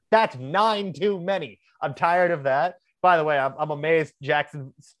this year. That's 9 too many. I'm tired of that. By the way, I'm amazed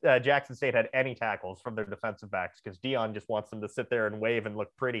Jackson State had any tackles from their defensive backs because Deion just wants them to sit there and wave and look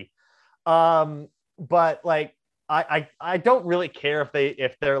pretty. But like, I don't really care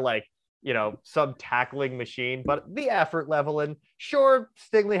if they're like, some tackling machine, but the effort level, and sure,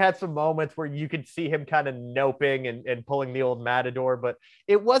 Stingley had some moments where you could see him kind of noping and pulling the old matador, but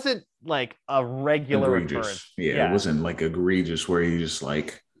it wasn't like a regular occurrence. Yeah, it wasn't like egregious where he just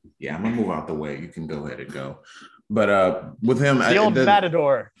like, yeah, I'm gonna move out the way. You can go ahead and go. But with him, the old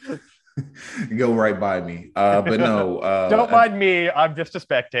matador. Go right by me. But no, don't mind me. I'm just a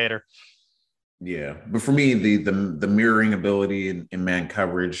spectator. Yeah, but for me, the mirroring ability in man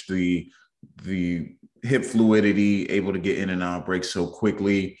coverage, the hip fluidity, able to get in and out breaks so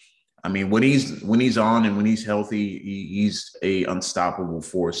quickly. I mean, when he's on and when he's healthy, he's a unstoppable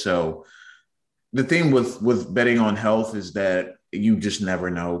force. So the thing with betting on health is that you just never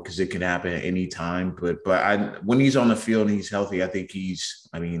know because it can happen at any time. But when he's on the field and he's healthy, I think he's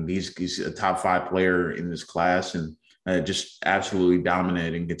a top 5 player in this class and just absolutely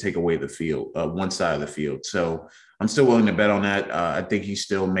dominant and can take away the field, one side of the field. So I'm still willing to bet on that. I think he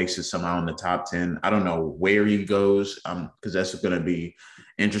still makes it somehow in the top 10. I don't know where he goes because that's going to be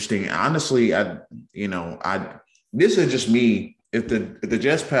interesting. Honestly, this is just me. If the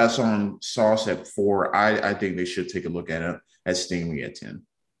Jets pass on Sauce at 4, I think they should take a look at it at Stingley at 10.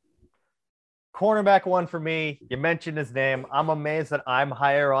 Cornerback 1 for me. You mentioned his name. I'm amazed that I'm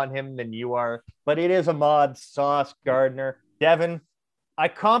higher on him than you are, but it is Ahmad Sauce Gardner. Devin, I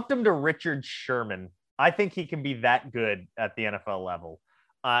comped him to Richard Sherman. I think he can be that good at the NFL level.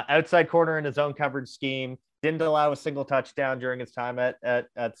 Outside corner in his own coverage scheme, didn't allow a single touchdown during his time at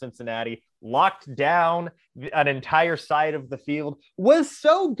Cincinnati, locked down an entire side of the field, was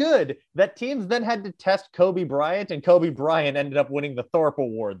so good that teams then had to test Kobe Bryant, and Kobe Bryant ended up winning the Thorpe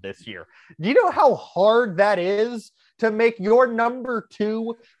Award this year. Do you know how hard that is to make your number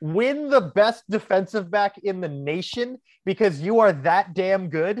 2 win the best defensive back in the nation because you are that damn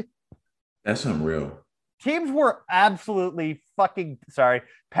good? That's unreal. Teams were absolutely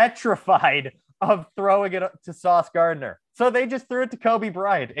petrified of throwing it to Sauce Gardner. So they just threw it to Kobe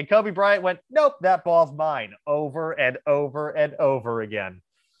Bryant. And Kobe Bryant went, nope, that ball's mine, over and over and over again.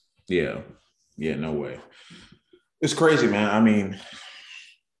 Yeah. Yeah, no way. It's crazy, man. I mean,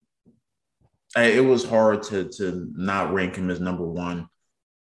 it was hard to not rank him as number 1.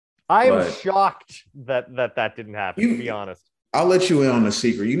 I am shocked that didn't happen, to be honest. I'll let you in on a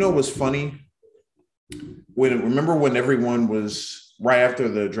secret. You know what's funny? Remember when everyone was right after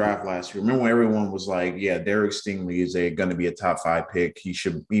the draft last year? Remember when everyone was like, "Yeah, Derek Stingley is going to be a top 5 pick.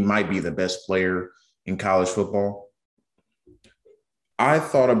 He might be the best player in college football." I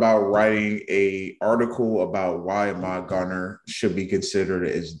thought about writing a article about why Ahmad Gardner should be considered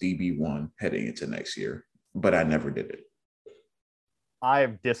as DB1 heading into next year, but I never did it. I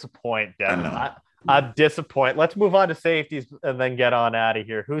am disappointed, Devin. I'm disappointed. Let's move on to safeties and then get on out of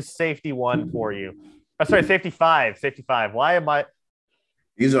here. Who's safety 1 for you? Safety 5. Safety 5. Why am I?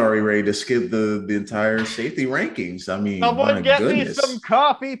 He's already ready to skip the entire safety rankings. I mean, someone get me some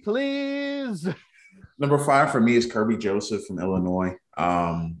coffee, please. Number 5 for me is Kirby Joseph from Illinois.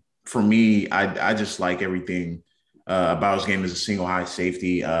 For me, I just like everything about his game as a single high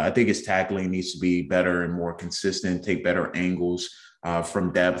safety. I think his tackling needs to be better and more consistent, take better angles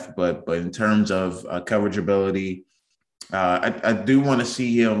from depth. But in terms of coverage ability, I do want to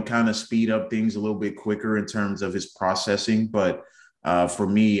see him kind of speed up things a little bit quicker in terms of his processing. But for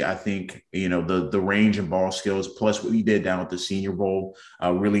me, I think, the range and ball skills, plus what he did down at the Senior Bowl,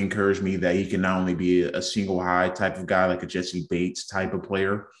 really encouraged me that he can not only be a single high type of guy, like a Jesse Bates type of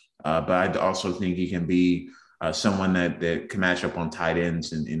player, but I also think he can be someone that can match up on tight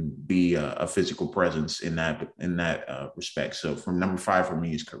ends and be a physical presence in that respect. So from number 5 for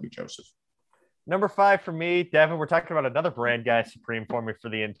me is Kirby Joseph. Number 5 for me, Devin, we're talking about another brand guy supreme for me for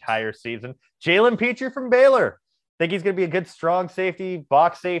the entire season. Jalen Petrie from Baylor. I think he's going to be a good, strong safety,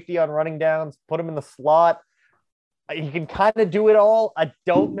 box safety on running downs, put him in the slot. He can kind of do it all. I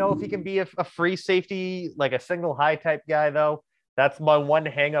don't know if he can be a free safety, like a single high type guy, though. That's my one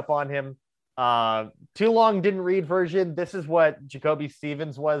hang up on him. Too long didn't read version. This is what Jacoby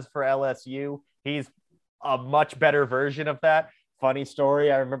Stevens was for LSU. He's a much better version of that. Funny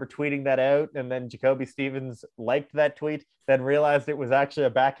story. I remember tweeting that out, and then Jacoby Stevens liked that tweet, then realized it was actually a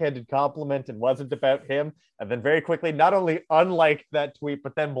backhanded compliment and wasn't about him. And then very quickly, not only unliked that tweet,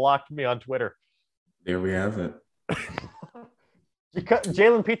 but then blocked me on Twitter. There we have it.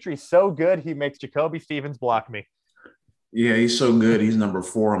 Jalen Petrie's so good, he makes Jacoby Stevens block me. Yeah, he's so good. He's number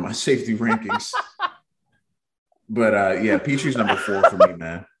 4 on my safety rankings. But Petrie's number 4 for me,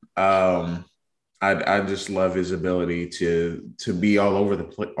 man. I just love his ability to be all over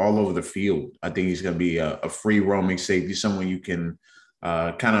the field. I think he's going to be a free roaming safety, someone you can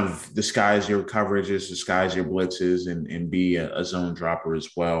kind of disguise your coverages, disguise your blitzes, and be a zone dropper as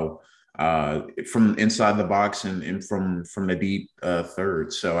well from inside the box and from the deep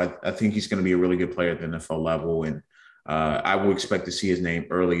third. So I think he's going to be a really good player at the NFL level, and I would expect to see his name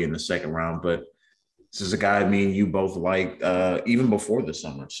early in the second round. But this is a guy me and you both liked even before the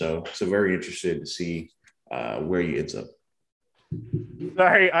summer. So very interested to see where he ends up.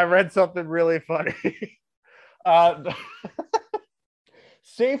 Sorry, I read something really funny.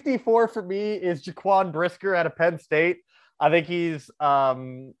 Safety 4 for me is Jaquan Brisker out of Penn State. I think he's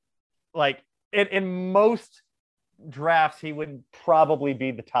in most drafts, he would probably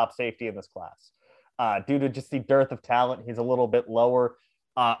be the top safety in this class. Due to just the dearth of talent, he's a little bit lower.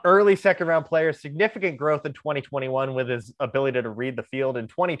 Early second round player, significant growth in 2021 with his ability to read the field. In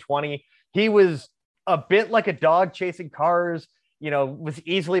 2020, he was a bit like a dog chasing cars, was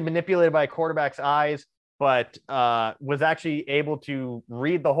easily manipulated by a quarterback's eyes, but was actually able to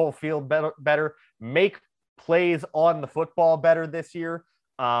read the whole field better, make plays on the football better this year.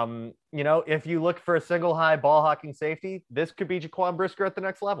 If you look for a single high ball hawking safety, this could be Jaquan Brisker at the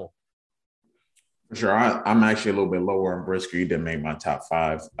next level. For sure, I'm actually a little bit lower on Brisker. He didn't make my top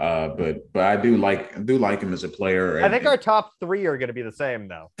 5, but I do like him as a player. I think our top 3 are going to be the same,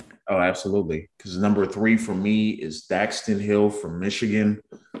 though. Oh, absolutely. Because number 3 for me is Daxton Hill from Michigan.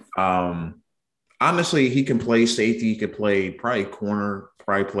 Honestly, he can play safety. He could play probably corner,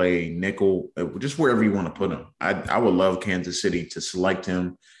 probably play nickel, just wherever you want to put him. I would love Kansas City to select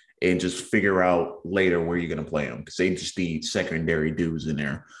him and just figure out later where you're going to play him, because they just need secondary dudes in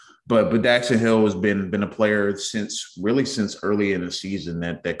there. But Daxton Hill has been a player since early in the season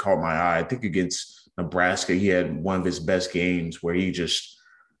that caught my eye. I think against Nebraska, he had one of his best games where he just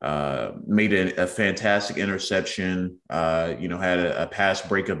made a fantastic interception, had a pass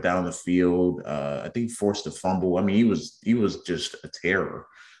breakup down the field. I think he forced a fumble. I mean, he was just a terror.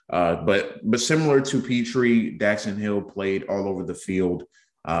 But similar to Petrie, Daxton Hill played all over the field,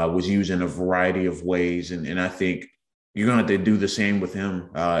 was used in a variety of ways. And I think you're going to have to do the same with him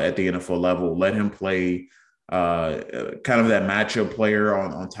at the NFL level. Let him play kind of that matchup player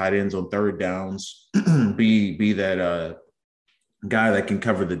on tight ends on third downs, be that guy that can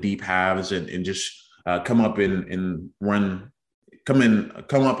cover the deep halves and just come up and run, come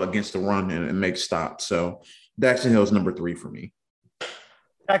up against the run and make stops. So Daxton Hill is number 3 for me.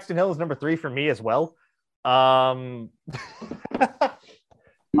 Daxton Hill is number 3 for me as well. I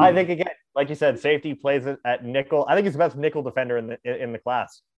think, again, like you said, safety plays at nickel. I think he's the best nickel defender in the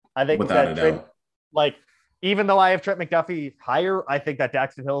class. I think without a doubt. Like, even though I have Trent McDuffie higher, I think that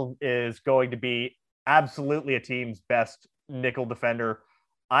Daxton Hill is going to be absolutely a team's best nickel defender.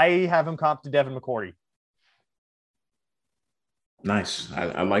 I have him comped to Devin McCourty. Nice.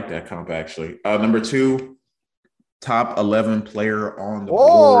 I like that comp, actually. Number 2, top 11 player on the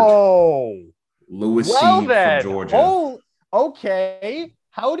board. Lewis Cine from Georgia. Oh, okay.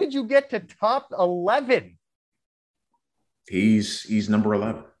 How did you get to top 11? He's number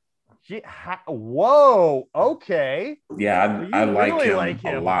 11. Whoa. Okay. Yeah, I really like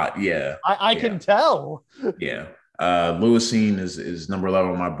him a lot. Yeah. I can tell. Yeah. Lewis Cine is number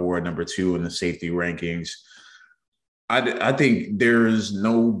 11 on my board, number 2 in the safety rankings. I think there's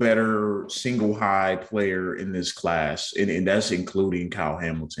no better single high player in this class, and that's including Kyle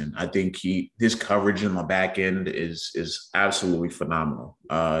Hamilton. I think his coverage in the back end is absolutely phenomenal.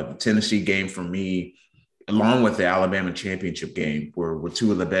 The Tennessee game for me, along with the Alabama championship game, were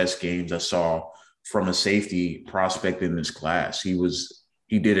 2 of the best games I saw from a safety prospect in this class.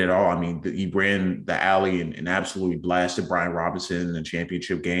 He did it all. I mean, he ran the alley and absolutely blasted Brian Robinson in the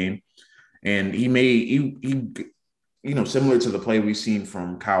championship game. And similar to the play we've seen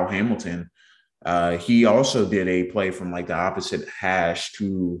from Kyle Hamilton, he also did a play from like the opposite hash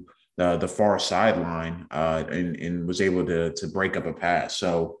to the far sideline and was able to break up a pass.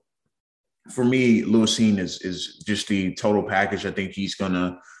 So for me, Lewis Cine is just the total package. I think he's going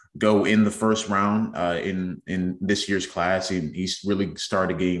to go in the first round in this year's class. He's really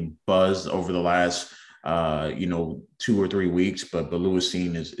started getting buzzed over the last 2 or 3 weeks, but Lewis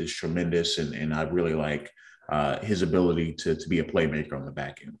Cine is tremendous, and I really like his ability to be a playmaker on the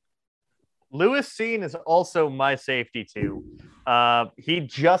back end. Lewis Cine is also my safety too. He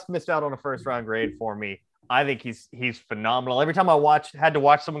just missed out on a first round grade for me. I think he's phenomenal. Every time I had to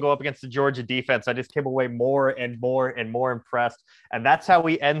watch someone go up against the Georgia defense, I just came away more and more and more impressed. And that's how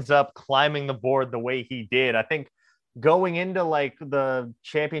he ends up climbing the board the way he did. I think going into like the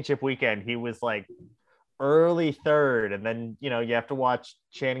championship weekend, he was like early 3rd. And then, you have to watch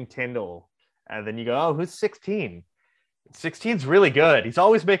Channing Tindall. And then you go, oh, who's 16? 16's really good. He's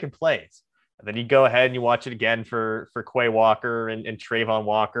always making plays. And then you go ahead and you watch it again for Quay Walker and Trayvon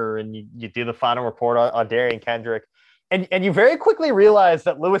Walker, and you do the final report on Darian Kendrick. And you very quickly realize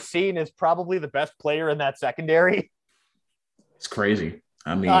that Lewis Cine is probably the best player in that secondary. It's crazy.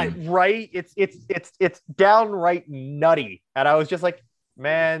 I mean, right? It's downright nutty. And I was just like,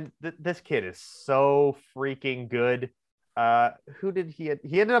 man, this kid is so freaking good. Who did he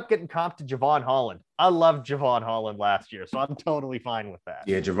ended up getting comped to Javon Holland. I loved Javon Holland last year, so I'm totally fine with that.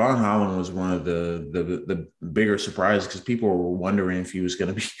 Yeah, Javon Holland was one of the bigger surprises, because people were wondering if he was going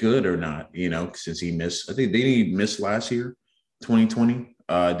to be good or not, since he missed. I think he missed last year, 2020.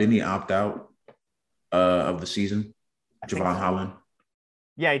 Didn't he opt out of the season? Javon Holland?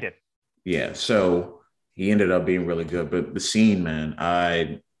 Yeah, he did. Yeah, so he ended up being really good. But the scene, man,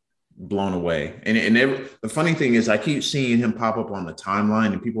 I blown away. The funny thing is, I keep seeing him pop up on the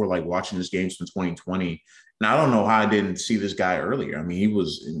timeline, and people are like watching his games from 2020. And I don't know how I didn't see this guy earlier. I mean, he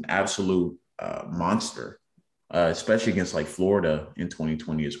was an absolute monster, especially against like Florida in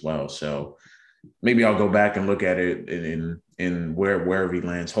 2020 as well. So maybe I'll go back and look at it in wherever he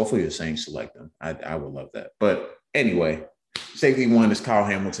lands. Hopefully the Saints select him. I would love that. But anyway, safety one is Kyle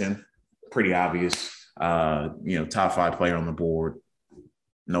Hamilton. Pretty obvious. Top 5 player on the board.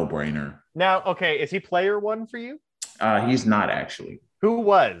 No brainer. Now, okay, is he player one for you? He's not actually. Who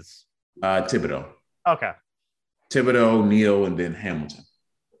was? Thibodeau. Okay. Thibodeau, Neal, and then Hamilton.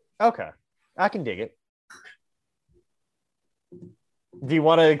 Okay. I can dig it. Do you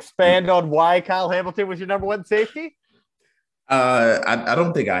want to expand on why Kyle Hamilton was your number one safety? I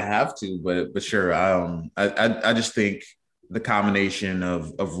don't think I have to, but sure. I just think the combination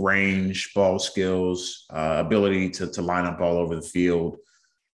of range, ball skills, ability to line up all over the field,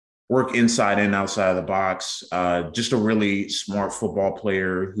 work inside and outside of the box. Just a really smart football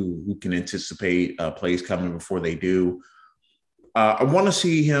player who can anticipate plays coming before they do. I want to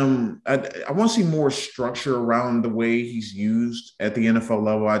see him. I want to see more structure around the way he's used at the NFL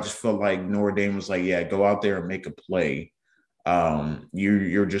level. I just felt like Notre Dame was like, yeah, go out there and make a play.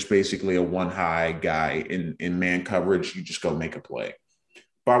 You're just basically a one high guy in man coverage. You just go make a play.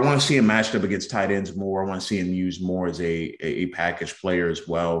 But I want to see him matched up against tight ends more. I want to see him used more as a package player as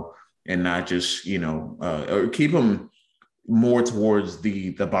well, and not just or keep him more towards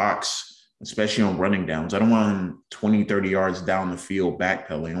the box, especially on running downs. I don't want him 20, 30 yards down the field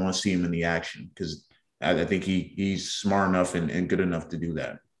backpedaling. I want to see him in the action because I think he's smart enough and good enough to do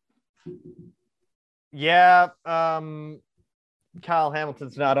that. Yeah. Kyle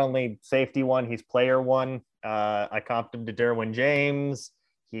Hamilton's not only safety one, he's player one. I comped him to Derwin James.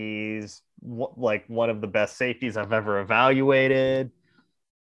 He's like one of the best safeties I've ever evaluated.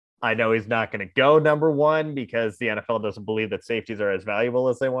 I know he's not going to go number one because the NFL doesn't believe that safeties are as valuable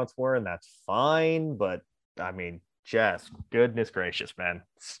as they once were, and that's fine. But I mean, just goodness gracious, man.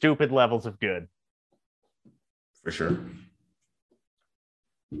 Stupid levels of good. For sure.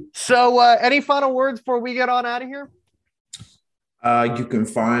 So any final words before we get on out of here? You can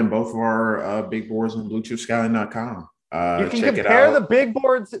find both of our big boards on bluechipscouting.com. You can compare the big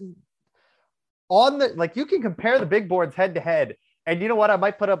boards on you can compare the big boards head to head. And you know what? I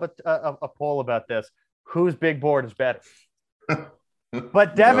might put up a poll about this. Whose big board is better?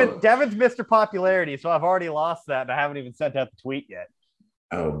 But Devin's Mr. Popularity, so I've already lost that, and I haven't even sent out the tweet yet.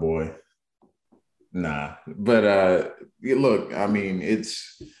 Oh boy. Nah. But look, I mean,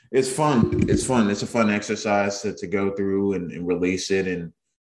 it's fun. It's fun. It's a fun exercise to go through and release it. And,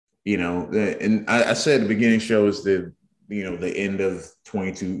 and I said at the beginning show is the end of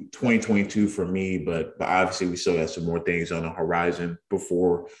 2022 for me, but obviously we still have some more things on the horizon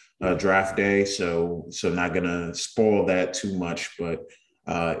before draft day. So not going to spoil that too much, but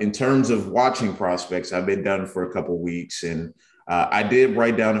in terms of watching prospects, I've been done for a couple of weeks, and I did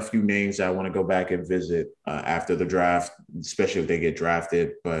write down a few names that I want to go back and visit after the draft, especially if they get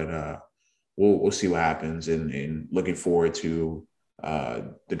drafted. But we'll see what happens, and looking forward to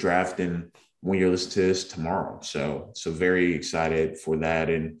the draft and when you're listening to this tomorrow. So very excited for that,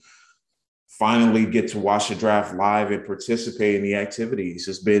 and finally get to watch the draft live and participate in the activities.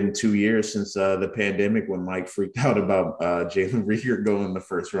 It's been 2 years since the pandemic when Mike freaked out about Jalen Reagor going in the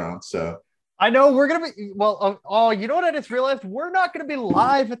first round. So I know we're going to be, you know what I just realized? We're not going to be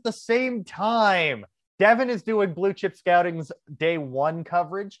live at the same time. Devin is doing Blue Chip Scouting's day one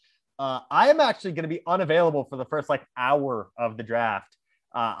coverage. I am actually going to be unavailable for the first hour of the draft.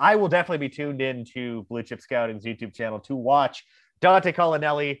 I will definitely be tuned in to Blue Chip Scouting's YouTube channel to watch Dante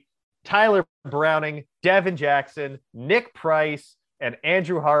Collinelli, Tyler Browning, Devin Jackson, Nick Price, and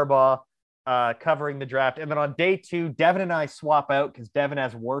Andrew Harbaugh covering the draft. And then on day two, Devin and I swap out because Devin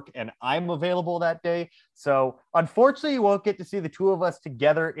has work and I'm available that day. So unfortunately, you won't get to see the two of us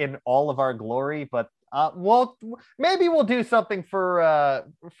together in all of our glory, but maybe we'll do something for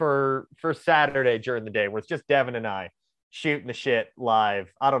Saturday during the day where it's just Devin and I shooting the shit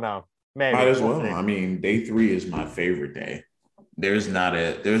live. I don't know. Maybe. Might as well. I mean, day 3 is my favorite day. There's not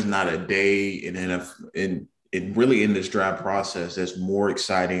a day in this draft process that's more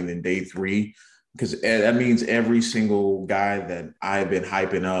exciting than day 3, because that means every single guy that I've been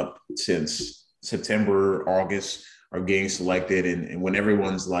hyping up since September, August are getting selected. And when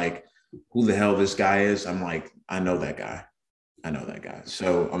everyone's like, who the hell this guy is, I'm like, I know that guy.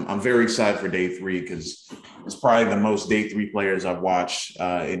 So I'm very excited for day 3 because it's probably the most day 3 players I've watched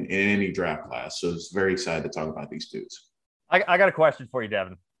in any draft class. So it's very excited to talk about these dudes. I got a question for you,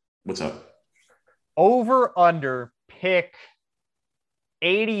 Devin. What's up? Over under pick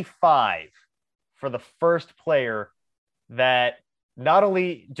 85 for the first player that not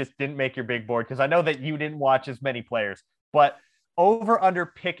only just didn't make your big board, because I know that you didn't watch as many players, but over under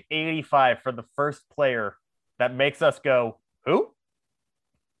pick 85 for the first player that makes us go, who?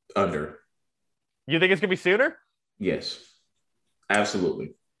 Under. You think it's going to be sooner? Yes,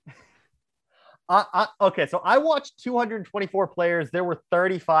 absolutely. Okay, so I watched 224 players. There were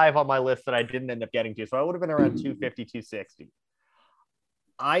 35 on my list that I didn't end up getting to. So I would have been around 250, 260.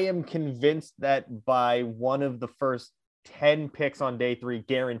 I am convinced that by one of the first 10 picks on day 3,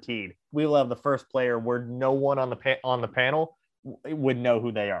 guaranteed, we will have the first player where no one on the panel would know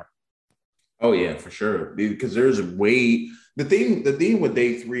who they are. Oh yeah, for sure. Because there's a way. The thing with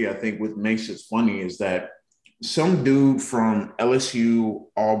day 3, I think, what makes it funny is that some dude from LSU,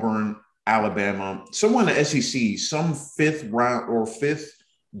 Auburn, Alabama, someone in the SEC, some fifth round or fifth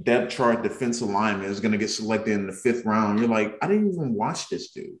depth chart defensive lineman is going to get selected in the 5th round. You're like, I didn't even watch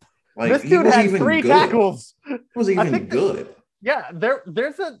this dude. Like, This he dude wasn't had even 3 good. tackles. He wasn't even good. Yeah,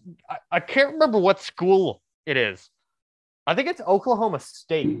 there's a I can't remember what school it is. I think it's Oklahoma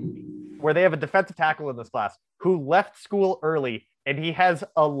State, where they have a defensive tackle in this class who left school early, and he has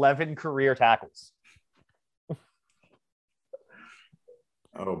 11 career tackles.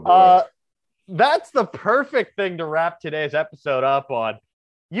 Oh boy. That's the perfect thing to wrap today's episode up on.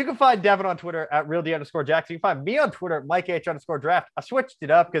 You can find Devin on Twitter at RealD_Jackson. You can find me on Twitter at MikeH_Draft. I switched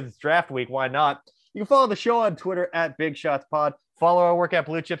it up because it's draft week. Why not? You can follow the show on Twitter at Big Shots Pod. Follow our work at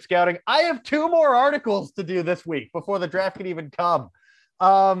Blue Chip Scouting. I have 2 more articles to do this week before the draft can even come.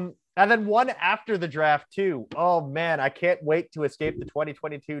 And then one after the draft, too. Oh, man, I can't wait to escape the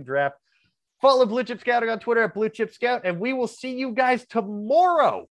 2022 draft. Follow Blue Chip Scouting on Twitter at Blue Chip Scout, and we will see you guys tomorrow